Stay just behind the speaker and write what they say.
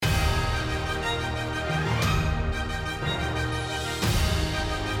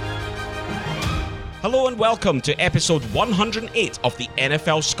Hello and welcome to episode 108 of the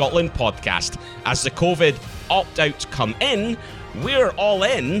NFL Scotland podcast. As the COVID opt-outs come in, we're all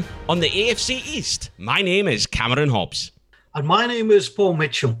in on the AFC East. My name is Cameron Hobbs. And my name is Paul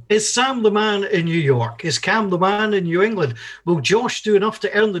Mitchell. Is Sam the man in New York? Is Cam the man in New England? Will Josh do enough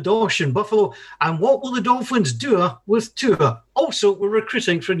to earn the dosh in Buffalo? And what will the Dolphins do with Tua? Also, we're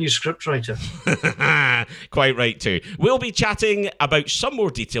recruiting for a new scriptwriter. Quite right too. We'll be chatting about some more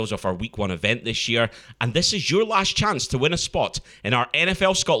details of our Week 1 event this year. And this is your last chance to win a spot in our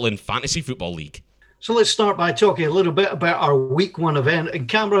NFL Scotland Fantasy Football League. So let's start by talking a little bit about our Week 1 event. And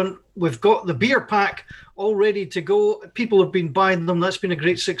Cameron, we've got the beer pack all ready to go. People have been buying them. That's been a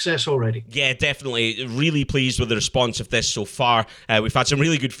great success already. Yeah, definitely. Really pleased with the response of this so far. We've had some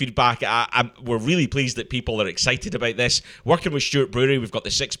really good feedback. We're really pleased that people are excited about this. Working with Stuart Brewery, we've got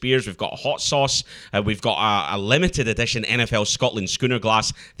the 6 beers, we've got a hot sauce, we've got a limited edition NFL Scotland schooner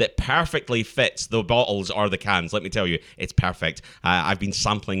glass that perfectly fits the bottles or the cans. Let me tell you, it's perfect. I've been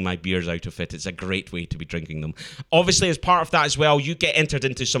sampling my beers out of it. It's a great way to be drinking them. Obviously, as part of that as well, you get entered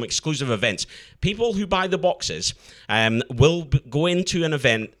into some exclusive events. People who buy the boxes will go into an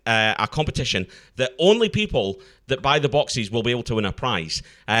event, a competition, that only people that buy the boxes will be able to win a prize.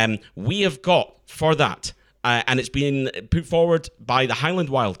 We have got for that, and it's been put forward by the Highland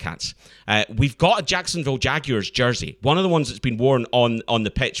Wildcats. We've got a Jacksonville Jaguars jersey, one of the ones that's been worn on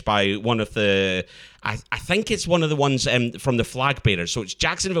the pitch by one of the... I think it's one of the ones from the flag bearers. So it's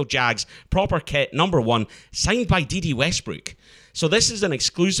Jacksonville Jags, proper kit, number 1, signed by Dede Westbrook. So this is an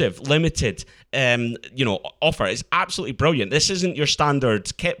exclusive, limited, offer. It's absolutely brilliant. This isn't your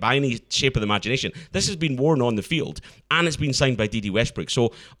standard kit by any shape of the imagination. This has been worn on the field, and it's been signed by Dede Westbrook.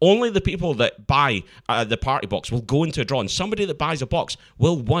 So only the people that buy the party box will go into a draw, and somebody that buys a box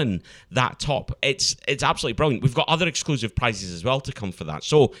will win that top. It's absolutely brilliant. We've got other exclusive prizes as well to come for that.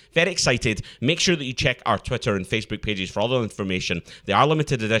 So very excited. Make sure that you check our Twitter and Facebook pages for all the information. They are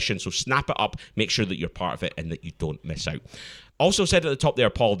limited edition, so snap it up. Make sure that you're part of it and that you don't miss out. Also said at the top there,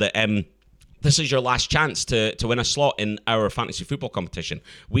 Paul, that this is your last chance to win a slot in our fantasy football competition.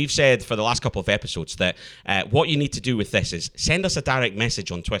 We've said for the last couple of episodes that what you need to do with this is send us a direct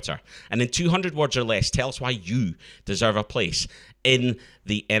message on Twitter, and in 200 words or less, tell us why you deserve a place in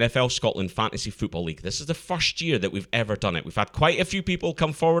the NFL Scotland Fantasy Football League. This is the first year that we've ever done it. We've had quite a few people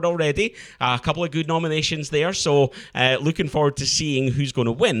come forward already, a couple of good nominations there, so looking forward to seeing who's going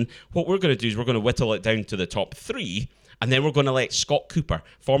to win. What we're going to do is we're going to whittle it down to the top 3, and then we're going to let Scott Cooper,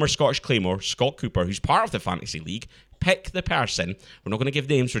 former Scottish Claymore, Scott Cooper, who's part of the Fantasy League, pick the person. We're not going to give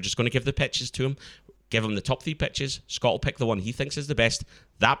names, we're just going to give the pitches to him. Give him the top 3 pitches. Scott will pick the one he thinks is the best.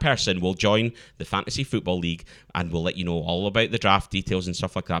 That person will join the Fantasy Football League, and we'll let you know all about the draft details and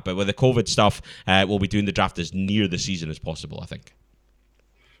stuff like that. But with the COVID stuff, we'll be doing the draft as near the season as possible, I think.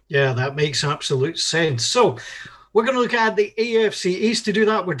 Yeah, that makes absolute sense. So we're going to look at the AFC East. To do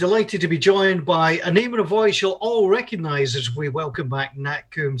that, we're delighted to be joined by a name and a voice you'll all recognise as we welcome back Nat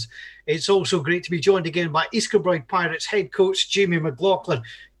Coombs. It's also great to be joined again by East Kilbride Pirates head coach Jamie McLaughlin.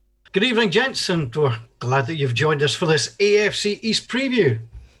 Good evening, gents, and we're glad that you've joined us for this AFC East preview.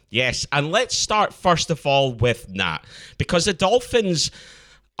 Yes, and let's start first of all with Nat, because the Dolphins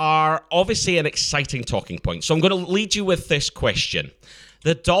are obviously an exciting talking point. So I'm going to lead you with this question.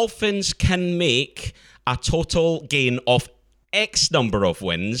 The Dolphins can make a total gain of X number of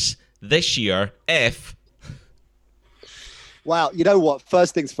wins this year if... Well, you know what?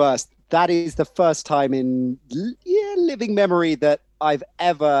 First things first, that is the first time in living memory that I've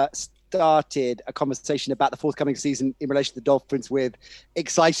ever started a conversation about the forthcoming season in relation to the Dolphins with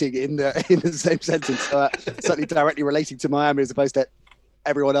exciting in the same sentence, certainly directly relating to Miami as opposed to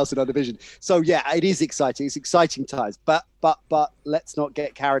everyone else in our division. So yeah, it is exciting. It's exciting times, but let's not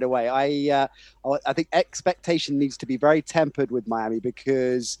get carried away. I think expectation needs to be very tempered with Miami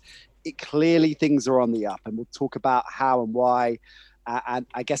because clearly things are on the up, and we'll talk about how and why. And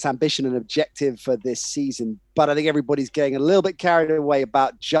I guess ambition and objective for this season. But I think everybody's getting a little bit carried away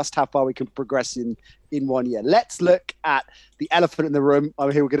about just how far we can progress in 1 year. Let's look at the elephant in the room.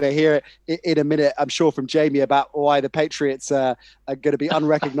 We're going to hear it in a minute, I'm sure, from Jamie about why the Patriots are going to be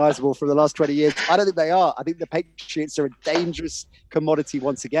unrecognizable from the last 20 years. I don't think they are. I think the Patriots are a dangerous commodity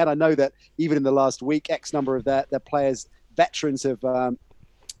once again. I know that even in the last week, X number of their players, veterans have... are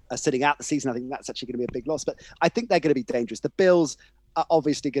sitting out the season. I think that's actually going to be a big loss, but I think they're going to be dangerous. The Bills are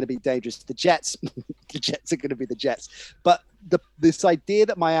obviously going to be dangerous. The Jets, the Jets are going to be the Jets. But this idea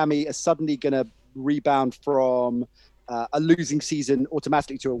that Miami is suddenly going to rebound from a losing season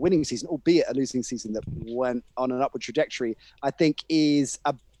automatically to a winning season, albeit a losing season that went on an upward trajectory, I think is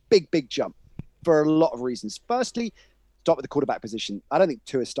a big jump for a lot of reasons. Firstly, start with the quarterback position. I don't think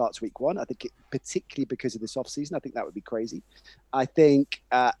Tua starts week 1. I think particularly because of this offseason, I think that would be crazy. I think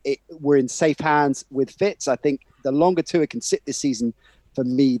we're in safe hands with Fitz. I think the longer Tua can sit this season, for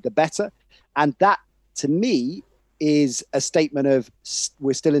me, the better. And that, to me, is a statement of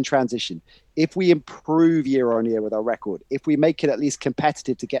we're still in transition. If we improve year on year with our record, if we make it at least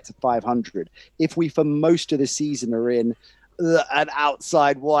competitive to get to 500, if we for most of the season are in an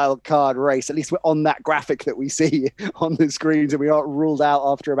outside wild card race, at least we're on that graphic that we see on the screens and we aren't ruled out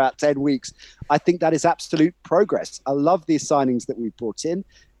after about 10 weeks, I think that is absolute progress. I love these signings that we've brought in.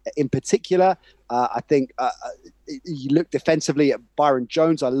 In particular, I think you look defensively at Byron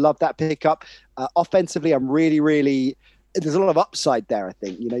Jones. I love that pickup. Offensively, I'm really there's a lot of upside there. I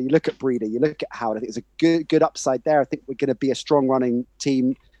think, you look at Breida, you look at Howard. I think there's a good upside there. I think we're going to be a strong running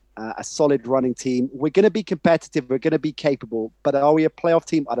team, a solid running team. We're going to be competitive. We're going to be capable. But are we a playoff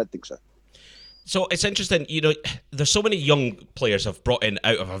team? I don't think so. So it's interesting, there's so many young players have brought in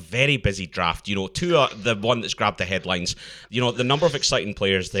out of a very busy draft. Tua, the one that's grabbed the headlines. The number of exciting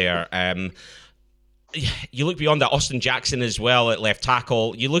players there. You look beyond that, Austin Jackson as well at left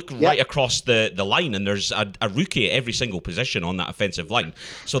tackle. You look right across the line, and there's a rookie at every single position on that offensive line.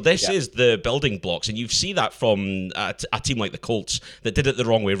 So this is the building blocks, and you see that from a team like the Colts that did it the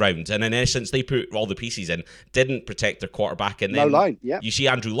wrong way round. And in essence, they put all the pieces in, didn't protect their quarterback, and then no line. Yeah, you see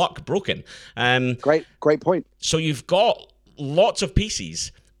Andrew Luck broken. Great point. So you've got lots of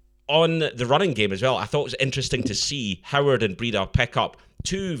pieces on the running game as well. I thought it was interesting to see Howard and Breida pick up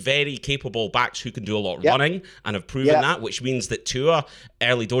two very capable backs who can do a lot of running and have proven that, which means that Tua,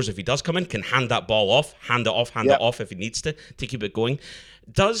 early doors, if he does come in, can hand that ball off, hand it off if he needs to keep it going.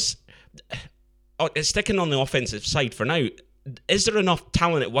 Sticking on the offensive side for now, is there enough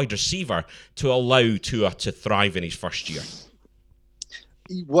talent at wide receiver to allow Tua to thrive in his first year?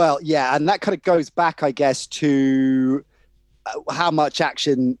 Well, yeah, and that kind of goes back, I guess, to how much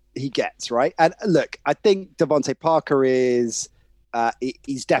action he gets, right? And look, I think Devontae Parker is...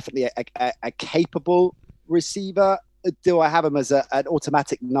 he's definitely a capable receiver. Do I have him as an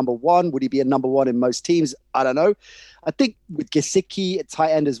automatic number 1? Would he be a number 1 in most teams? I don't know. I think with Gesicki at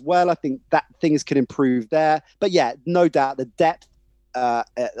tight end as well, I think that things can improve there. But yeah, no doubt the depth or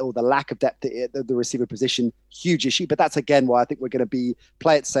the lack of depth at the receiver position, huge issue. But that's again why I think we're going to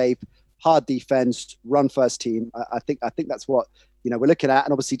play it safe, hard defense, run first team. I think that's what we're looking at.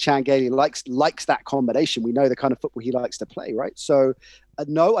 And obviously Chan Gailey likes that combination. We know the kind of football he likes to play, right? So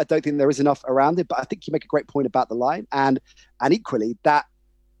no, I don't think there is enough around it, but I think you make a great point about the line. And equally, that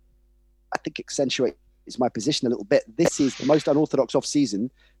I think accentuates my position a little bit. This is the most unorthodox offseason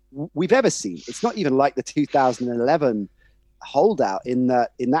we've ever seen. It's not even like the 2011 holdout in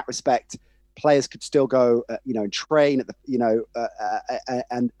that respect. Players could still go, and train at the,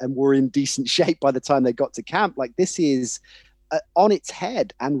 and were in decent shape by the time they got to camp. Like this is on its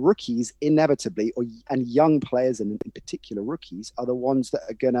head, and rookies inevitably, and young players, and in particular rookies, are the ones that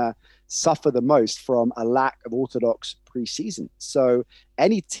are going to suffer the most from a lack of orthodox preseason. So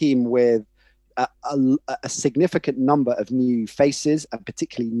any team with a significant number of new faces, and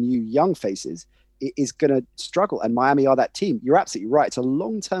particularly new young faces, is going to struggle. And Miami are that team. You're absolutely right. It's a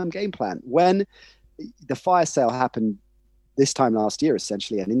long-term game plan. When the fire sale happened this time last year,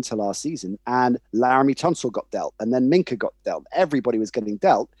 essentially, and into last season, and Laramie Tunsil got dealt, and then Minka got dealt. Everybody was getting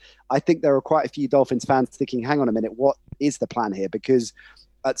dealt. I think there are quite a few Dolphins fans thinking, hang on a minute, what is the plan here? Because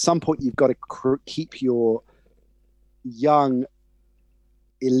at some point, you've got to keep your young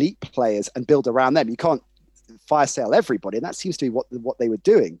elite players and build around them. You can't fire sale everybody, and that seems to be what they were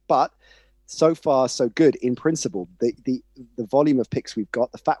doing. But so far, so good in principle. The volume of picks we've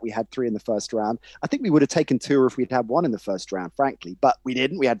got, the fact we had 3 in the first round. I think we would have taken 2 if we'd had 1 in the first round, frankly, but we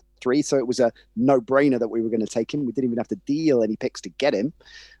didn't. We had 3, so it was a no-brainer that we were going to take him. We didn't even have to deal any picks to get him.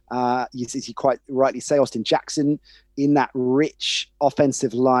 You quite rightly say, Austin Jackson in that rich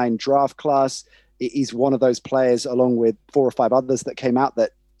offensive line draft class is one of those players, along with 4 or 5 others that came out,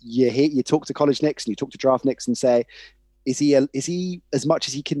 that you talk to college Knicks and you talk to draft Knicks and say, is he as much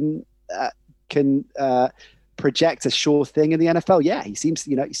as he can project a sure thing in the NFL? Yeah, he seems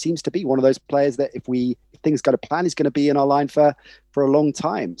to be one of those players that if things go to plan, he's going to be in our line for a long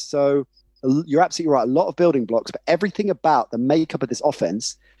time. So you're absolutely right. A lot of building blocks, but everything about the makeup of this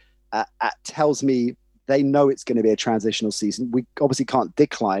offense tells me they know it's going to be a transitional season. We obviously can't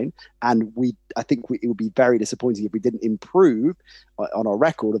decline, and I think it would be very disappointing if we didn't improve on our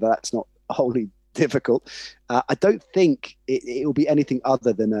record, although that's not wholly difficult. I don't think it will be anything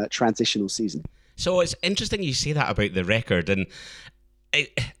other than a transitional season. So it's interesting you say that about the record, and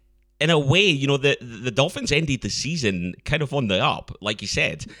in a way, the Dolphins ended the season kind of on the up, like you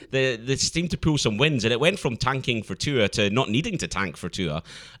said. They seemed to pull some wins, and it went from tanking for Tua to not needing to tank for Tua.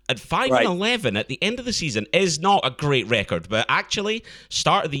 At 5-11 at the end of the season is not a great record, but actually,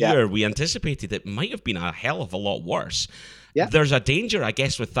 start of the year, we anticipated it might have been a hell of a lot worse. Yeah. There's a danger, I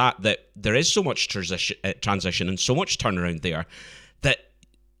guess, with that there is so much transition and so much turnaround there that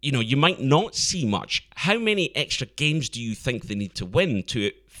you might not see much. How many extra games do you think they need to win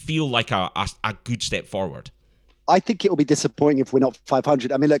to feel like a good step forward? I think it will be disappointing if we're not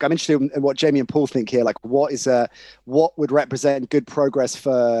 500. I mean, look, I'm interested in what Jamie and Paul think here. Like, what would represent good progress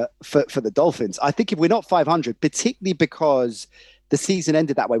for the Dolphins? I think if we're not 500, particularly because the season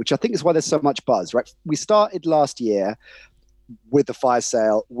ended that way, which I think is why there's so much buzz, right? We started last year with the fire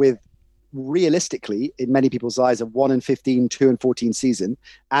sale, with realistically, in many people's eyes, a 1-15, 2-14 season.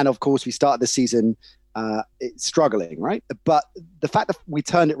 And of course, we started the season struggling, right? But the fact that we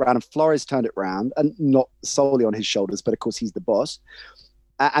turned it around and Flores turned it around, and not solely on his shoulders, but of course he's the boss,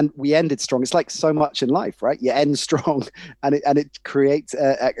 and we ended strong. It's like so much in life, right? You end strong and it creates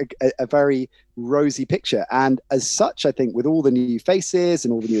a very rosy picture. And as such, I think with all the new faces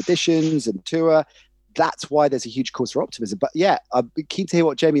and all the new additions and Tua, that's why there's a huge cause for optimism. But yeah, I'm keen to hear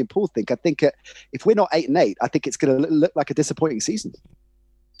what Jamie and Paul think. I think if we're not 8-8, I think it's going to look like a disappointing season.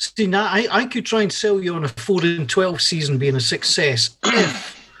 See, now I could try and sell you on a 4-12 season being a success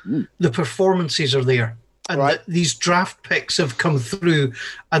if the performances are there and these draft picks have come through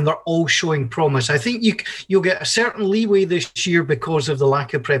and they're all showing promise. I think you'll get a certain leeway this year because of the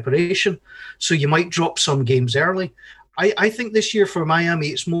lack of preparation, so you might drop some games early. I think this year for Miami,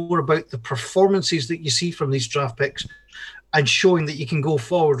 it's more about the performances that you see from these draft picks and showing that you can go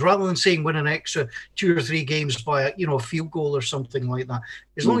forward rather than saying win an extra 2 or 3 games by a field goal or something like that.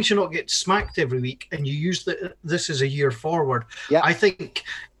 As long as you're not getting smacked every week and you use this as a year forward, I think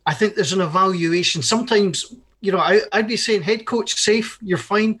there's an evaluation. Sometimes, I'd be saying head coach safe, you're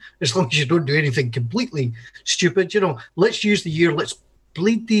fine as long as you don't do anything completely stupid. Let's use the year, let's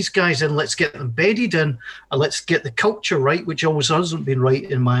bleed these guys in, let's get them bedded in, and let's get the culture right, which always hasn't been right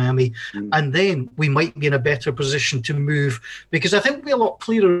in Miami, and then we might be in a better position to move, because I think we'll be a lot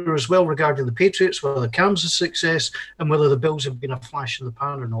clearer as well regarding the Patriots, whether Cam's a success and whether the Bills have been a flash in the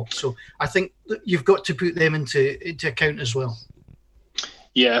pan or not. So I think you've got to put them into account as well.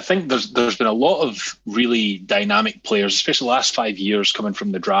 Yeah, I think there's been a lot of really dynamic players, especially the last 5 years coming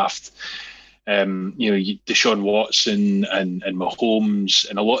from the draft. Deshaun Watson and Mahomes,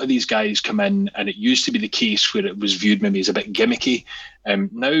 and a lot of these guys come in, and it used to be the case where it was viewed maybe as a bit gimmicky.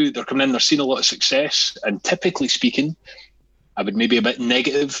 Now they're coming in, they're seeing a lot of success, and typically speaking, I would maybe a bit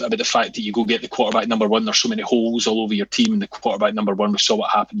negative about the fact that you go get the quarterback number one. There's so many holes all over your team, and the quarterback number one, we saw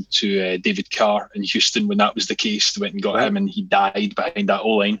what happened to David Carr in Houston when that was the case. They went and got him, and he died behind that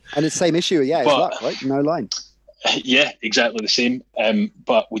O-line. And it's the same issue, it's luck, right? No line. Yeah, exactly the same.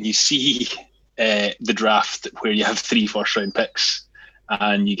 But when you see the draft where you have 3 first-round picks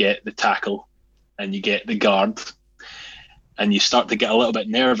and you get the tackle and you get the guard, and you start to get a little bit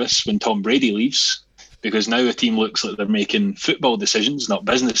nervous when Tom Brady leaves, because now the team looks like they're making football decisions, not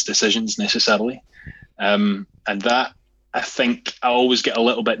business decisions necessarily. And that, I think, I always get a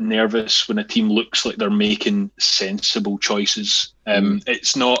little bit nervous when a team looks like they're making sensible choices.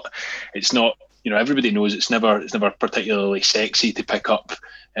 It's not. Everybody knows it's never particularly sexy to pick up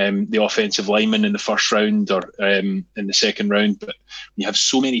the offensive lineman in the first round or in the second round. But you have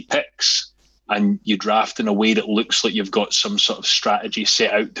so many picks and you draft in a way that looks like you've got some sort of strategy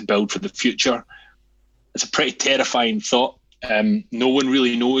set out to build for the future. It's a pretty terrifying thought. No one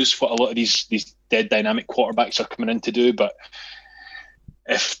really knows what a lot of these dead dynamic quarterbacks are coming in to do, but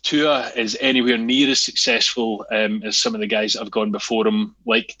if Tua is anywhere near as successful as some of the guys that have gone before him,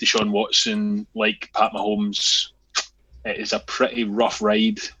 like Deshaun Watson, like Pat Mahomes, it is a pretty rough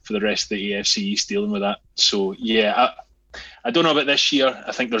ride for the rest of the AFC East dealing with that. So, yeah, I don't know about this year.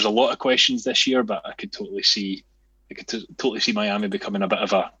 I think there's a lot of questions this year, but I could totally see Miami becoming a bit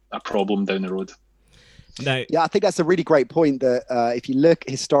of a problem down the road. No. Yeah, I think that's a really great point that if you look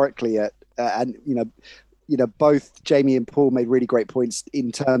historically at, both Jamie and Paul made really great points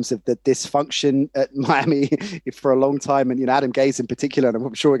in terms of the dysfunction at Miami for a long time. And, Adam Gase in particular, and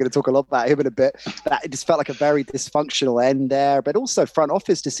I'm sure we're going to talk a lot about him in a bit, that it just felt like a very dysfunctional end there, but also front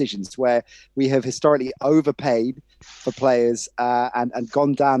office decisions where we have historically overpaid for players and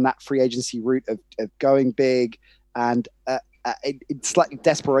gone down that free agency route of going big and it's like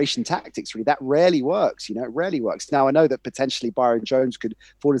desperation tactics, really. That rarely works, it rarely works. Now, I know that potentially Byron Jones could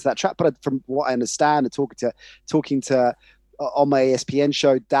fall into that trap, but from what I understand and talking to on my ESPN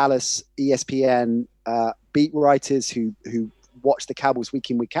show, Dallas ESPN beat writers who watch the Cowboys week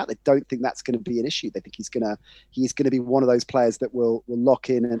in, week out, they don't think that's going to be an issue. They think he's going to be one of those players that will lock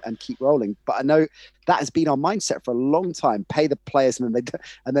in and keep rolling. But I know that has been our mindset for a long time: pay the players and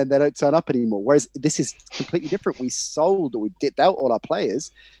then they don't turn up anymore. Whereas this is completely different. We dipped out all our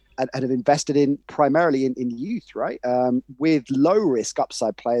players and have invested in primarily in youth, right? With low risk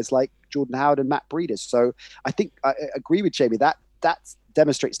upside players like Jordan Howard and Matt Breida. So I think I agree with Jamie that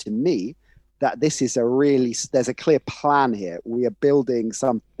demonstrates to me that this is there's a clear plan here. We are building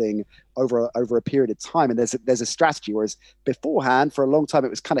something over a period of time, and there's a strategy. Whereas beforehand, for a long time, it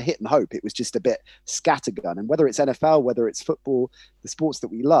was kind of hit and hope. It was just a bit scattergun. And whether it's NFL, whether it's football, the sports that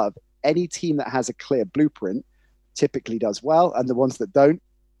we love, any team that has a clear blueprint typically does well, and the ones that don't,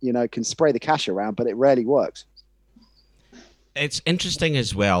 can spray the cash around, but it rarely works. It's interesting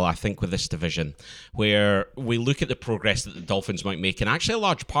as well, I think, with this division, where we look at the progress that the Dolphins might make, and actually a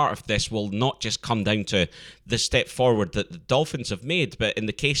large part of this will not just come down to the step forward that the Dolphins have made, but in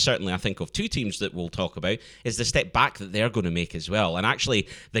the case, certainly, I think, of two teams that we'll talk about, is the step back that they're going to make as well. And actually,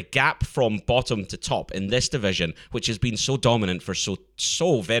 the gap from bottom to top in this division, which has been so dominant for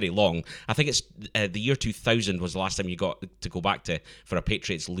so very long, I think it's the year 2000 was the last time you got to go back to for a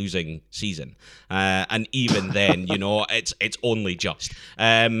Patriots losing season. And even then, it's only just.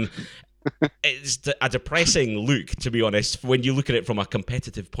 It's a depressing look, to be honest, when you look at it from a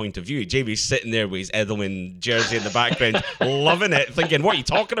competitive point of view. Jamie's sitting there with his Edelman jersey in the background, loving it, thinking, what are you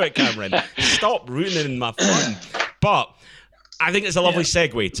talking about, Cameron? Stop ruining my fun. But I think it's a lovely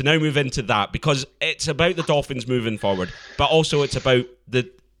segue to now move into that, because it's about the Dolphins moving forward, but also it's about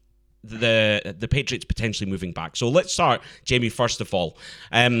the Patriots potentially moving back. So let's start, Jamie, first of all.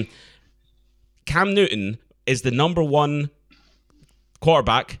 Cam Newton is the number one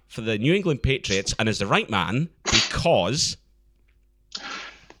quarterback for the New England Patriots and is the right man because...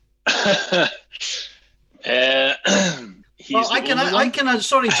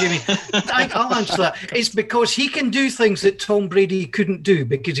 Sorry, Jimmy. I'll answer that. It's because he can do things that Tom Brady couldn't do,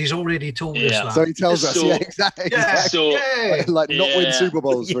 because he's already told us that. So he tells us, exactly. Not win Super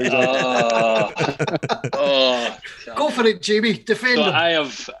Bowls, for example. Go for it, Jamie. Defend him.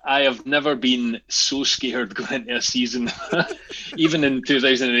 I have never been so scared going into a season. Even in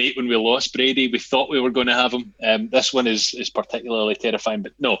 2008 when we lost Brady, we thought we were going to have him. This one is particularly terrifying.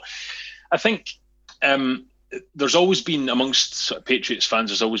 But no, I think... there's always been, amongst sort of Patriots fans,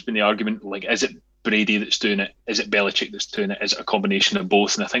 there's always been the argument, like, is it Brady that's doing it? Is it Belichick that's doing it? Is it a combination of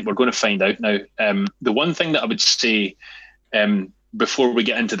both? And I think we're going to find out now. The one thing that I would say before we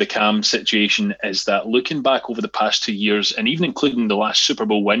get into the Cam situation is that looking back over the past 2 years, and even including the last Super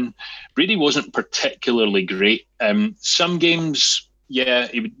Bowl win, Brady wasn't particularly great. Some games,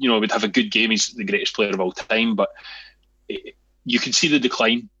 he would have a good game. He's the greatest player of all time, but you could see the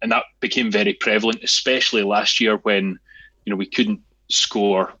decline, and that became very prevalent, especially last year when we couldn't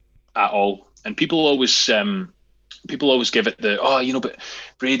score at all. And people always give it but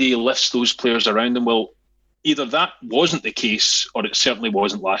Brady lifts those players around him. Well, either that wasn't the case, or it certainly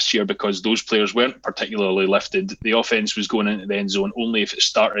wasn't last year, because those players weren't particularly lifted. The offense was going into the end zone only if it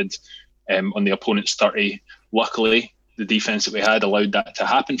started on the opponent's 30. Luckily, the defense that we had allowed that to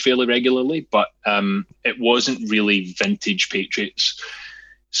happen fairly regularly, but it wasn't really vintage Patriots.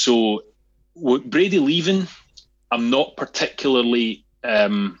 So Brady leaving, I'm not particularly...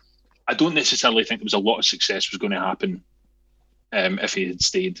 I don't necessarily think there was a lot of success was going to happen if he had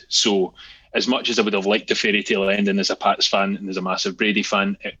stayed. So as much as I would have liked a fairy tale ending as a Pats fan and as a massive Brady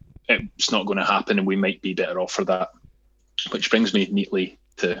fan, it's not going to happen, and we might be better off for that. Which brings me neatly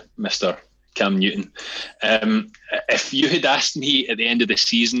to Mr. Cam Newton. If you had asked me at the end of the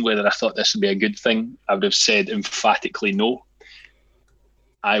season whether I thought this would be a good thing, I would have said emphatically no.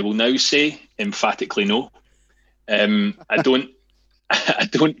 I will now say emphatically no. I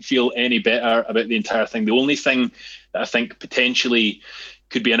don't feel any better about the entire thing. The only thing that I think potentially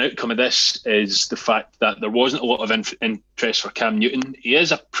could be an outcome of this is the fact that there wasn't a lot of interest for Cam Newton. He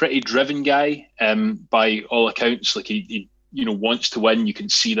is a pretty driven guy, by all accounts. Like he wants to win. You can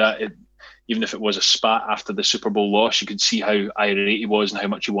see that. Even if it was a spat after the Super Bowl loss, you could see how irate he was and how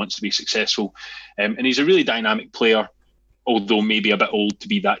much he wants to be successful. And he's a really dynamic player, although maybe a bit old to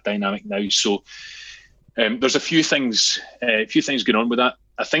be that dynamic now. So there's a few things going on with that.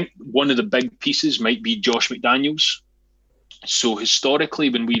 I think one of the big pieces might be Josh McDaniels. So historically,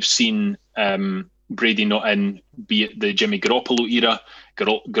 when we've seen Brady not in, be it the Jimmy Garoppolo era,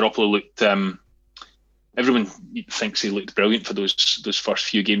 Garoppolo looked... everyone thinks he looked brilliant for those first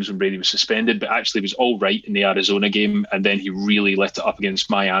few games when Brady was suspended, but actually was all right in the Arizona game, and then he really lit it up against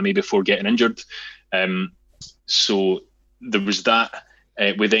Miami before getting injured. So there was that.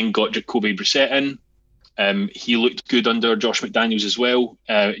 We then got Jacoby Brissett in. He looked good under Josh McDaniels as well.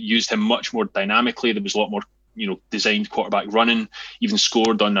 Used him much more dynamically. There was a lot more, designed quarterback running. Even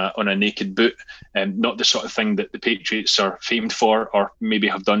scored on a naked boot. Not the sort of thing that the Patriots are famed for, or maybe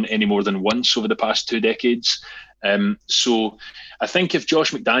have done any more than once over the past 2 decades. So I think if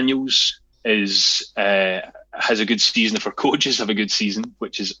Josh McDaniels has a good season, if our coaches have a good season,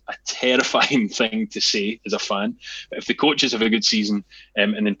 which is a terrifying thing to say as a fan, but if the coaches have a good season,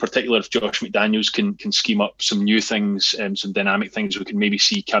 and in particular if Josh McDaniels can scheme up some new things, some dynamic things, we can maybe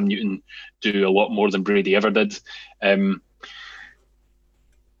see Cam Newton do a lot more than Brady ever did.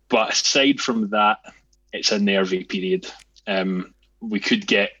 But aside from that, it's a nervy period. We could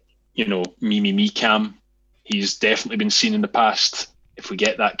get, me Cam. He's definitely been seen in the past. If we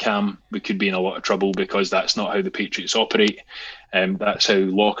get that Cam, we could be in a lot of trouble, because that's not how the Patriots operate. That's how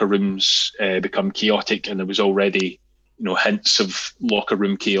locker rooms become chaotic, and there was already, hints of locker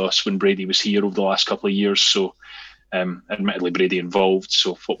room chaos when Brady was here over the last couple of years. So, admittedly, Brady involved.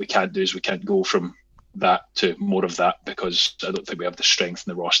 So what we can't do is we can't go from that to more of that, because I don't think we have the strength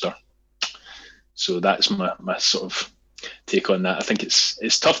in the roster. So that's my sort of take on that. I think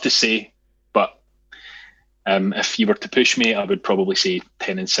it's tough to say, but if you were to push me, I would probably say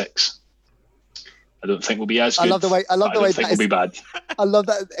 10-6. I don't think we'll be as good. I love the way I think we'll be bad. I love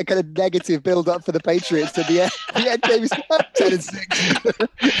that kind of negative build up for the Patriots to the end. James,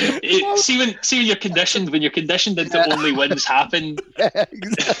 10-6. See when you're conditioned into only wins happen. Yeah,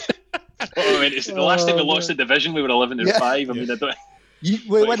 exactly. It's the last time we lost the division, we were 11-5. I mean, I don't.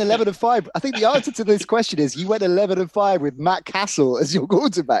 We went 11-5. I think the answer to this question is you went 11-5 with Matt Castle as your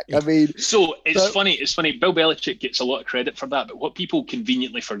quarterback. I mean, so it's funny. It's funny. Bill Belichick gets a lot of credit for that, but what people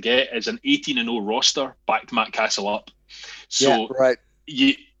conveniently forget is an 18-0 roster backed Matt Castle up. So yeah, right.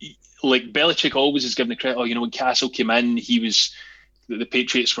 Like Belichick always is given the credit. When Castle came in, the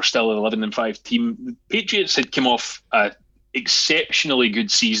Patriots were still an 11-5 team. The Patriots had come off a exceptionally good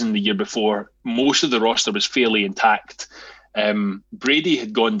season the year before. Most of the roster was fairly intact. Brady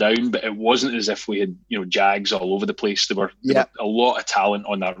had gone down, but it wasn't as if we had Jags all over the place. There were a lot of talent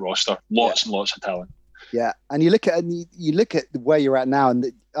on that roster, lots and lots of talent. Yeah, and you look at where you're at now,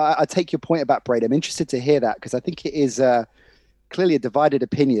 and I take your point about Brady. I'm interested to hear that, because I think it is clearly a divided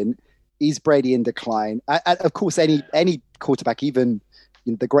opinion. Is Brady in decline? And of course, any quarterback, even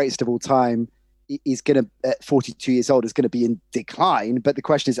the greatest of all time, is going to, at 42 years old, is going to be in decline. But the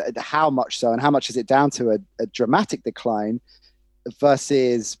question is how much so, and how much is it down to a dramatic decline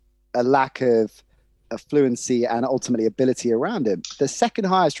versus a lack of fluency and ultimately ability around him. The second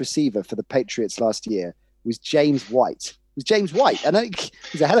highest receiver for the Patriots last year was James White. I know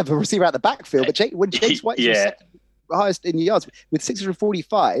he's a hell of a receiver out the backfield, but when James White was second highest in yards with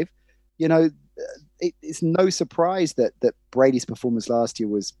 645, it's no surprise that Brady's performance last year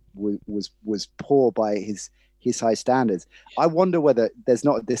was poor by his high standards. I wonder whether there's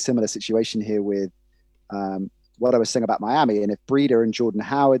not this similar situation here with what I was saying about Miami, and if Breida and Jordan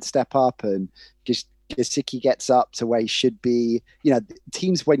Howard step up and Gesicki gets up to where he should be,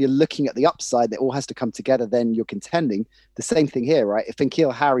 teams, when you're looking at the upside, that all has to come together, then you're contending. The same thing here, right? If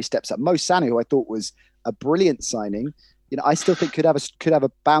N'Keal Harry steps up, Mo Sanu, who I thought was a brilliant signing, I still think could have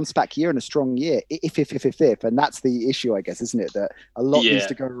a bounce back year and a strong year if, and that's the issue, I guess, isn't it? That a lot needs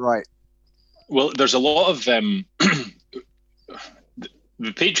to go right. Well, there's a lot of the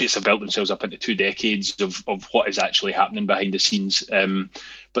Patriots have built themselves up into 2 decades of what is actually happening behind the scenes.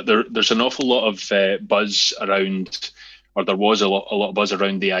 But there's an awful lot of buzz around, or there was a lot of buzz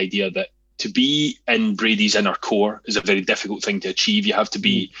around the idea that to be in Brady's inner core is a very difficult thing to achieve. You have to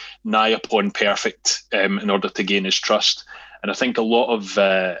be nigh upon perfect in order to gain his trust. And I think I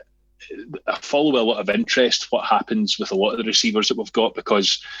follow a lot of interest what happens with a lot of the receivers that we've got,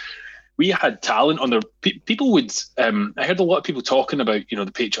 because we had talent on their people would. I heard a lot of people talking about,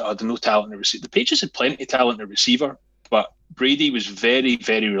 the Patriots had no talent in the receiver. The Patriots had plenty of talent in the receiver, but Brady was very,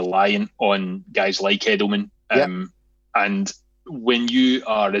 very reliant on guys like Edelman. And when you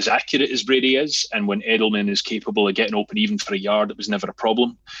are as accurate as Brady is, and when Edelman is capable of getting open even for a yard, it was never a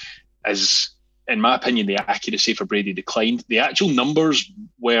problem. As in my opinion, the accuracy for Brady declined. The actual numbers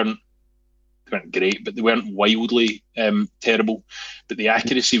weren't great, but they weren't wildly terrible. But the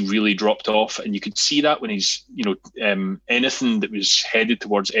accuracy really dropped off, and you could see that when he's, anything that was headed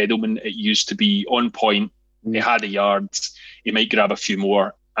towards Edelman, it used to be on point. He had a yard, he might grab a few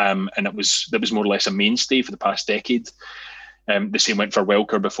more, and that was more or less a mainstay for the past decade. The same went for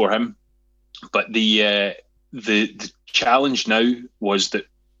Welker before him. But the challenge now was that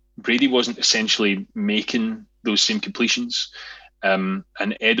Brady wasn't essentially making those same completions, and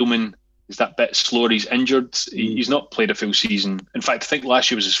Edelman is that bit slower. He's injured. He's not played a full season. In fact, I think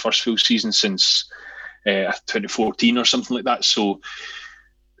last year was his first full season since 2014 or something like that. So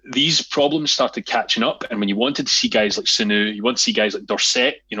these problems started catching up, and when you wanted to see guys like Sanu, you want to see guys like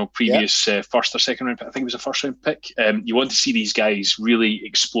Dorset, previous first or second round pick, I think it was a first round pick. You want to see these guys really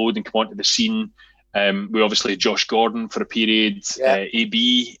explode and come onto the scene. We obviously had Josh Gordon for a period,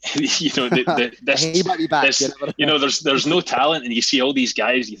 AB. He might be back. There's no talent, and you see all these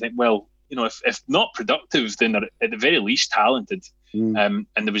guys. You think, well, if not productive, then they're at the very least talented. And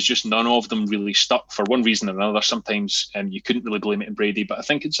there was just none of them really stuck for one reason or another. Sometimes you couldn't really blame it on Brady, but I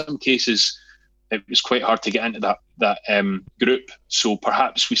think in some cases it was quite hard to get into that group. So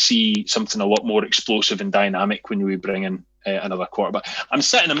perhaps we see something a lot more explosive and dynamic when we bring in another quarterback. I'm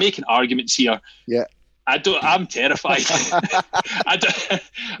making arguments here. Yeah. I'm terrified.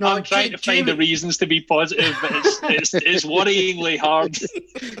 I'm trying to find the reasons to be positive, but it's worryingly hard.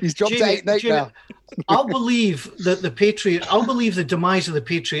 He's dropped to 8 now. I'll believe the demise of the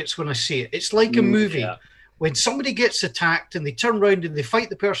Patriots when I see it. It's like a movie. Yeah. When somebody gets attacked and they turn around and they fight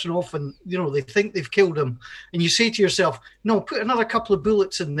the person off and, they think they've killed him, and you say to yourself, no, put another couple of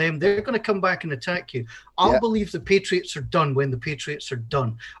bullets in them. They're going to come back and attack you. I'll believe the Patriots are done when the Patriots are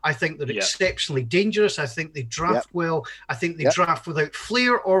done. I think they're exceptionally dangerous. I think they draft well. I think they draft without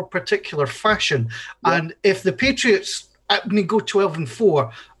flair or particular fashion. And if the Patriots go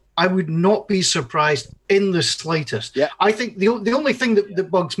 12-4, I would not be surprised in the slightest. Yeah. I think the only thing that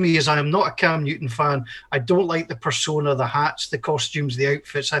bugs me is I am not a Cam Newton fan. I don't like the persona, the hats, the costumes, the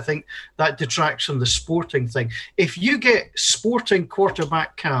outfits. I think that detracts from the sporting thing. If you get sporting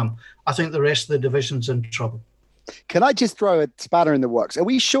quarterback Cam, I think the rest of the division's in trouble. Can I just throw a spanner in the works? Are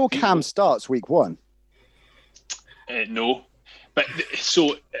we sure Cam starts week 1? No. But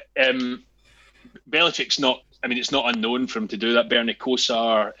so Belichick's not... I mean, it's not unknown for him to do that. Bernie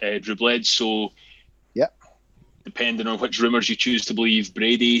Kosar, Drew Bledsoe. Depending on which rumours you choose to believe,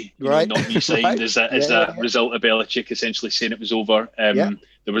 Brady, not re-signed as a result of Belichick essentially saying it was over. There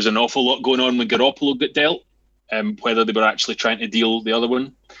was an awful lot going on when Garoppolo got dealt, whether they were actually trying to deal the other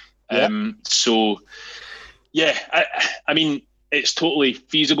one. I mean, it's totally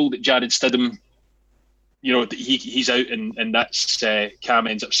feasible that Jared Stidham, he's out and that's Cam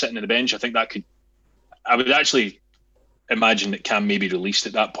ends up sitting on the bench. I would actually imagine that Cam may be released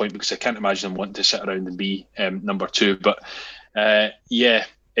at that point because I can't imagine him wanting to sit around and be number 2. But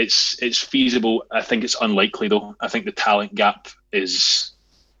it's feasible. I think it's unlikely though. I think the talent gap is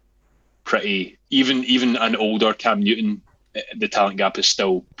pretty. Even an older Cam Newton, the talent gap is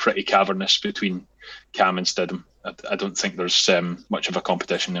still pretty cavernous between Cam and Stidham. I don't think there's much of a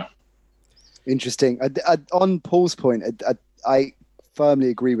competition there. Interesting. On Paul's point, I firmly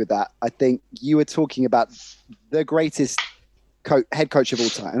agree with that. I think you were talking about the greatest head coach of all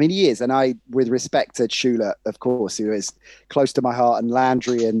time. I mean, he is, and I, with respect to Shula, of course, who is close to my heart, and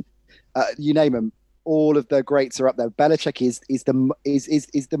Landry, and you name them, all of the greats are up there. Belichick is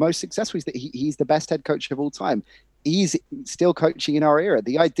the most successful. He's the best head coach of all time. He's still coaching in our era.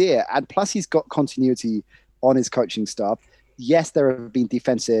 The idea, and plus he's got continuity on his coaching staff. Yes, there have been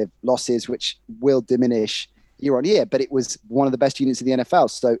defensive losses which will diminish year on year, but it was one of the best units in the NFL.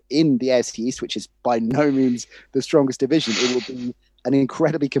 So in the AFC East, which is by no means the strongest division, it will be an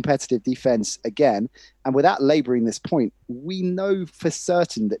incredibly competitive defense again. And without laboring this point, we know for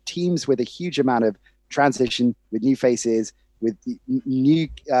certain that teams with a huge amount of transition, with new faces, with new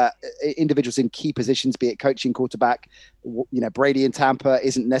individuals in key positions, be it coaching, quarterback, Brady in Tampa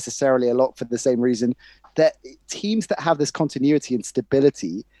isn't necessarily a lot for the same reason, that teams that have this continuity and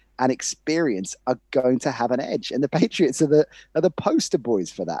stability and experience are going to have an edge, and the Patriots are the poster boys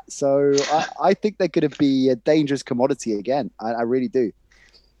for that. So I think they're going to be a dangerous commodity again. I really do.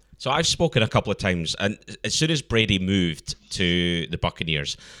 So I've spoken a couple of times, and as soon as Brady moved to the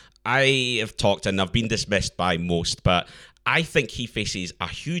Buccaneers, I have talked, and I've been dismissed by most, but I think he faces a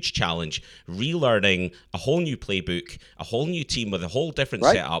huge challenge relearning a whole new playbook, a whole new team with a whole different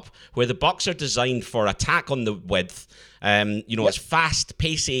setup, where the Bucs are designed for attack on the width. It's fast,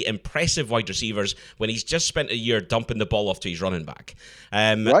 pacey, impressive wide receivers when he's just spent a year dumping the ball off to his running back.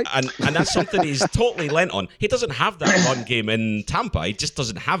 And that's something he's totally lent on. He doesn't have that run game in Tampa. He just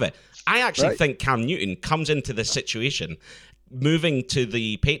doesn't have it. I actually think Cam Newton comes into this situation moving to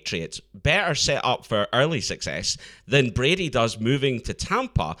the Patriots better set up for early success than Brady does moving to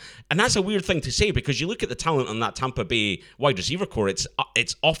Tampa. And that's a weird thing to say because you look at the talent on that Tampa Bay wide receiver core, it's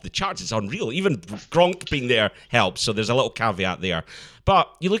off the charts. It's unreal. Even Gronk being there helps. So there's a little caveat there.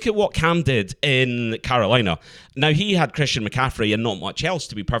 But you look at what Cam did in Carolina. Now, he had Christian McCaffrey and not much else,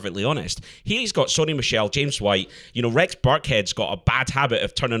 to be perfectly honest. He's got Sony Michel, James White. Rex Burkhead's got a bad habit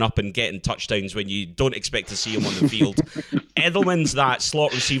of turning up and getting touchdowns when you don't expect to see him on the field. Edelman's that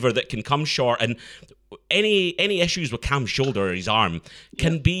slot receiver that can come short. And any issues with Cam's shoulder or his arm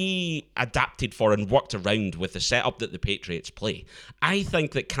can be adapted for and worked around with the setup that the Patriots play. I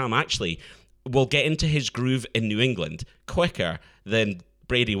think that Cam actually will get into his groove in New England quicker than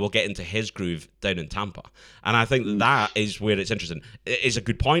Brady will get into his groove down in Tampa. And I think that is where it's interesting. It is a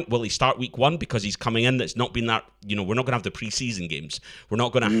good point. Will he start week 1 because he's coming in? It's not been that, we're not going to have the preseason games. We're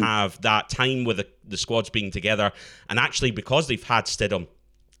not going to have that time with the squads being together. And actually, because they've had Stidham,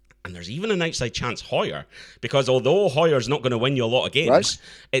 and there's even an outside chance Hoyer, because although Hoyer's not going to win you a lot of games,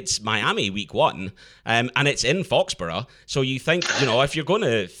 it's Miami week 1, and it's in Foxborough. So you think, if you're going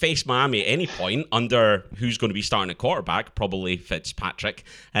to face Miami at any point under who's going to be starting at quarterback, probably Fitzpatrick,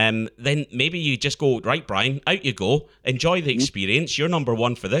 then maybe you just go, right, Brian, out you go. Enjoy the experience. You're number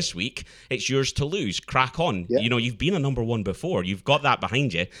 1 for this week. It's yours to lose. Crack on. Yeah. You've been a number 1 before. You've got that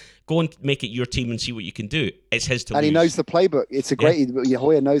behind you. Go and make it your team and see what you can do. It's his to lose. And he knows the playbook. It's a great.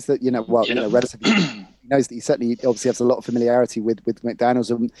 Hoyer knows that. Relatively, he knows that he certainly obviously has a lot of familiarity with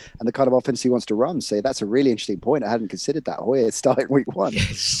McDaniels and the kind of offense he wants to run. So that's a really interesting point. I hadn't considered that. Hoyer starting week 1.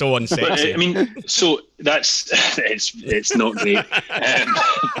 It's so unsexy. But, so that's it's not great.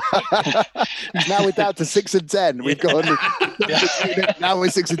 Now we're down to 6-10. We've gone. Now we're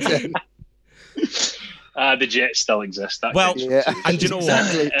 6-10. The Jets still exist. And you know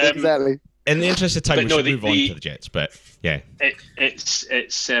what? Exactly. In the interest of time, we should move on to the Jets. But yeah,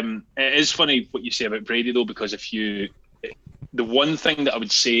 it is funny what you say about Brady though, because the one thing that I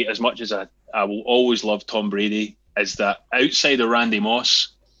would say, as much as I will always love Tom Brady, is that outside of Randy Moss,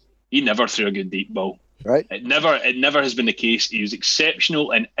 he never threw a good deep ball. Right. It never has been the case. He was exceptional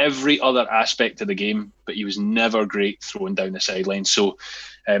in every other aspect of the game, but he was never great throwing down the sideline. So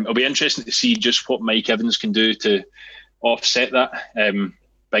it'll be interesting to see just what Mike Evans can do to offset that.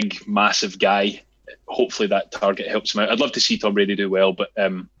 Big, massive guy. Hopefully that target helps him out. I'd love to see Tom Brady do well, but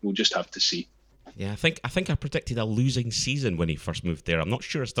we'll just have to see. Yeah, I think I predicted a losing season when he first moved there. I'm not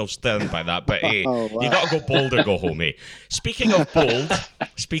sure I still stand by that, but hey, you got to go bold or go home, eh? Speaking of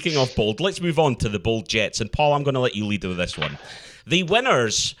bold, let's move on to the bold Jets. And Paul, I'm going to let you lead with this one. The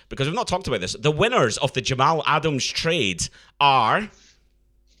winners, because we've not talked about this, the winners of the Jamal Adams trade are...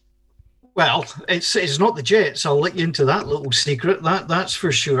 Well, it's not the Jets. I'll let you into that little secret. That's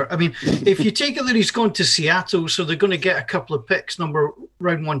for sure. I mean, if you take it that he's gone to Seattle, so they're going to get a couple of picks,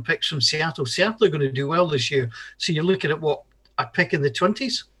 round 1 picks from Seattle. Seattle are going to do well this year. So you're looking at a pick in the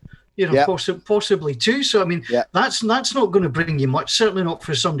 20s, possibly 2. So I mean, that's not going to bring you much. Certainly not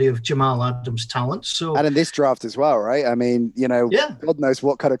for somebody of Jamal Adams' talent. So and in this draft as well, right? I mean, God knows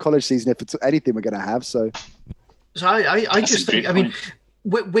what kind of college season, if it's anything, we're going to have. So I just think, I mean.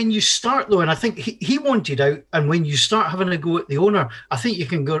 When you start, though, and I think he wanted out, and when you start having a go at the owner, I think you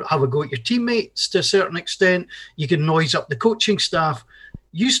can go have a go at your teammates to a certain extent. You can noise up the coaching staff.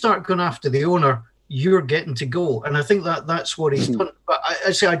 You start going after the owner, you're getting to go. And I think that's what he's done. But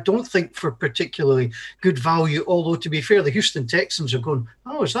I don't think for particularly good value, although to be fair, the Houston Texans are going,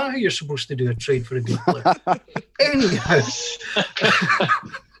 oh, is that how you're supposed to do a trade for a good player? Anyhow.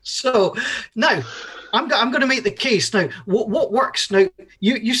 So now I'm going to make the case. Now, what works? Now,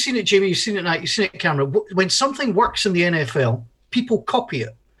 you've seen it, Jamie. You've seen it, Nat. You've seen it, Cameron. When something works in the NFL, people copy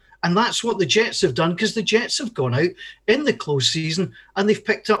it. And that's what the Jets have done, because the Jets have gone out in the close season and they've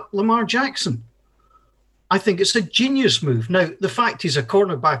picked up Lamar Jackson. I think it's a genius move. Now, the fact he's a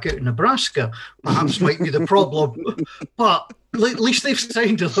cornerback out in Nebraska perhaps might be the problem, but at least they've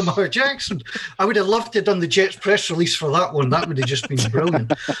signed Lamar Jackson. I would have loved to have done the Jets press release for that one. That would have just been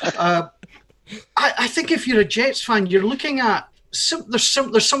brilliant. I think if you're a Jets fan, you're looking at there's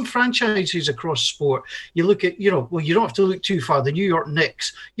some franchises across sport. You look at, you don't have to look too far. The New York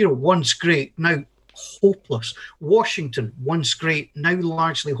Knicks, once great, now hopeless. Washington, once great, now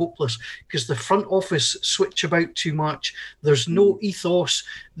largely hopeless because the front office switch about too much. There's no ethos.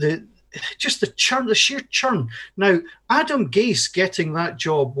 The sheer churn. Now, Adam Gase getting that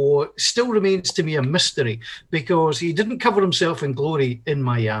job still remains to me a mystery because he didn't cover himself in glory in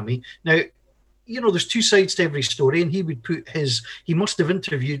Miami. Now, there's 2 sides to every story, and he would he must have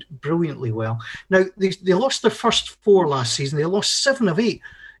interviewed brilliantly well. Now, they lost their first 4 last season. They lost 7 of 8.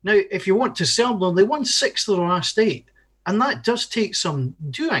 Now, if you want to sell them, they won 6 of the last 8, and that does take some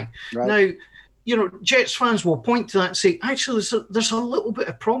doing. Right. Now, Jets fans will point to that and say, actually, there's a little bit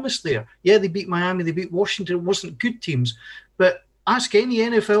of promise there. Yeah, they beat Miami, they beat Washington. It wasn't good teams. But ask any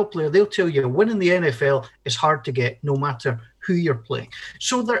NFL player, they'll tell you winning the NFL is hard to get no matter who you're playing.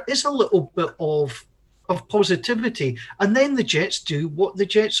 So there is a little bit of positivity. And then the Jets do what the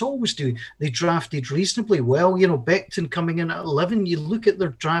Jets always do. They drafted reasonably well. Becton coming in at 11, you look at their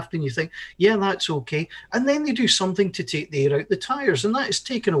draft and you think, yeah, that's okay. And then they do something to take the air out the tires. And that is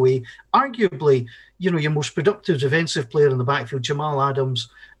taken away, arguably, your most productive defensive player in the backfield, Jamal Adams,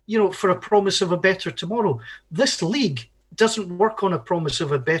 for a promise of a better tomorrow. This league doesn't work on a promise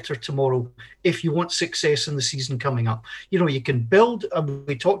of a better tomorrow if you want success in the season coming up. You can build,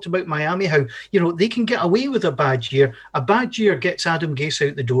 we talked about Miami, how, they can get away with a bad year. A bad year gets Adam Gase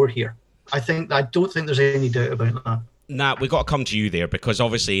out the door here. I don't think there's any doubt about that. Nat, we got to come to you there, because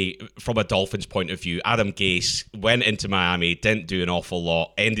obviously from a Dolphins point of view, Adam Gase went into Miami, didn't do an awful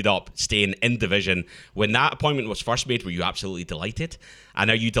lot, ended up staying in division. When that appointment was first made, were you absolutely delighted?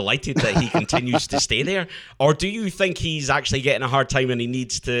 And are you delighted that he continues to stay there? Or do you think he's actually getting a hard time and he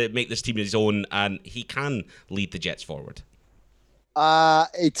needs to make this team his own and he can lead the Jets forward?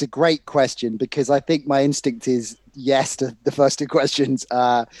 It's a great question, because I think my instinct is yes to the first two questions.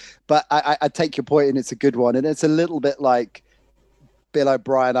 But I take your point, and it's a good one. And it's a little bit like Bill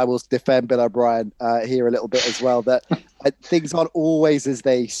O'Brien. I will defend Bill O'Brien here a little bit as well, that things aren't always as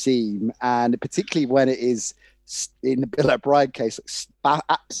they seem. And particularly when it is, in the Bill O'Brien case,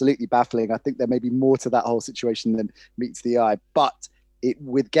 absolutely baffling. I think there may be more to that whole situation than meets the eye. But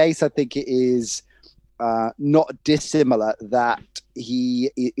with Gase, I think it is not dissimilar that he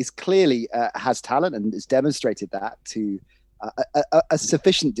is clearly has talent and has demonstrated that to a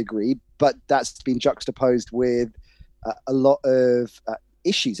sufficient degree, but that's been juxtaposed with a lot of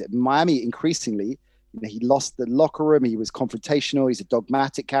issues at Miami. Increasingly, he lost the locker room. He was confrontational. He's a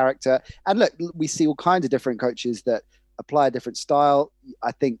dogmatic character. And look, we see all kinds of different coaches that apply a different style.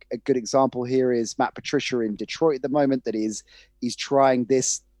 I think a good example here is Matt Patricia in Detroit at the moment, that he's trying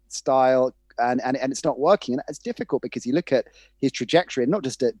this style. And it's not working. And it's difficult because you look at his trajectory, and not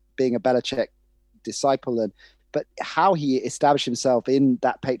just at being a Belichick disciple, but how he established himself in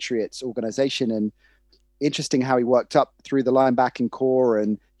that Patriots organization. And interesting how he worked up through the linebacking core.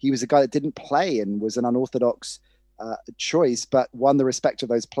 And he was a guy that didn't play and was an unorthodox choice, but won the respect of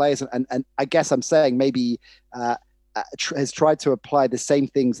those players. And I guess I'm saying maybe has tried to apply the same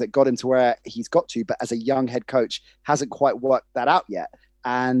things that got him to where he's got to, but as a young head coach hasn't quite worked that out yet.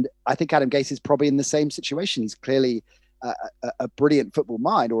 And I think Adam Gase is probably in the same situation. He's clearly a brilliant football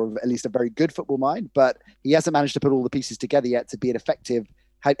mind, or at least a very good football mind, but he hasn't managed to put all the pieces together yet to be an effective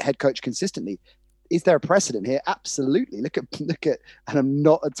head coach consistently. Is there a precedent here? Absolutely. Look at, and I'm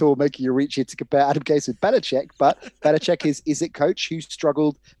not at all making you reach here to compare Adam Gase with Belichick, but Belichick is a coach who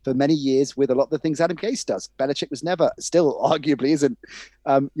struggled for many years with a lot of the things Adam Gase does. Belichick was never, still arguably isn't,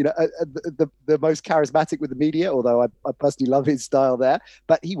 the most charismatic with the media, although I personally love his style there.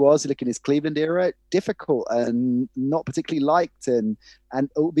 But he was, look in his Cleveland era, difficult and not particularly liked, and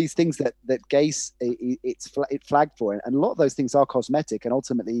all these things that Gase it flagged for, and a lot of those things are cosmetic and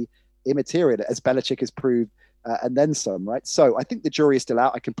ultimately immaterial, as Belichick has proved, and then some, right? So I think the jury is still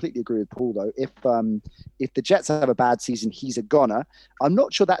out. I completely agree with Paul, though. If the Jets have a bad season, he's a goner. I'm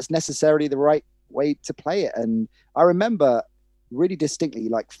not sure that's necessarily the right way to play it. And I remember really distinctly,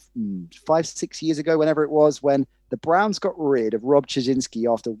 like 5-6 years ago, whenever it was, when the Browns got rid of Rob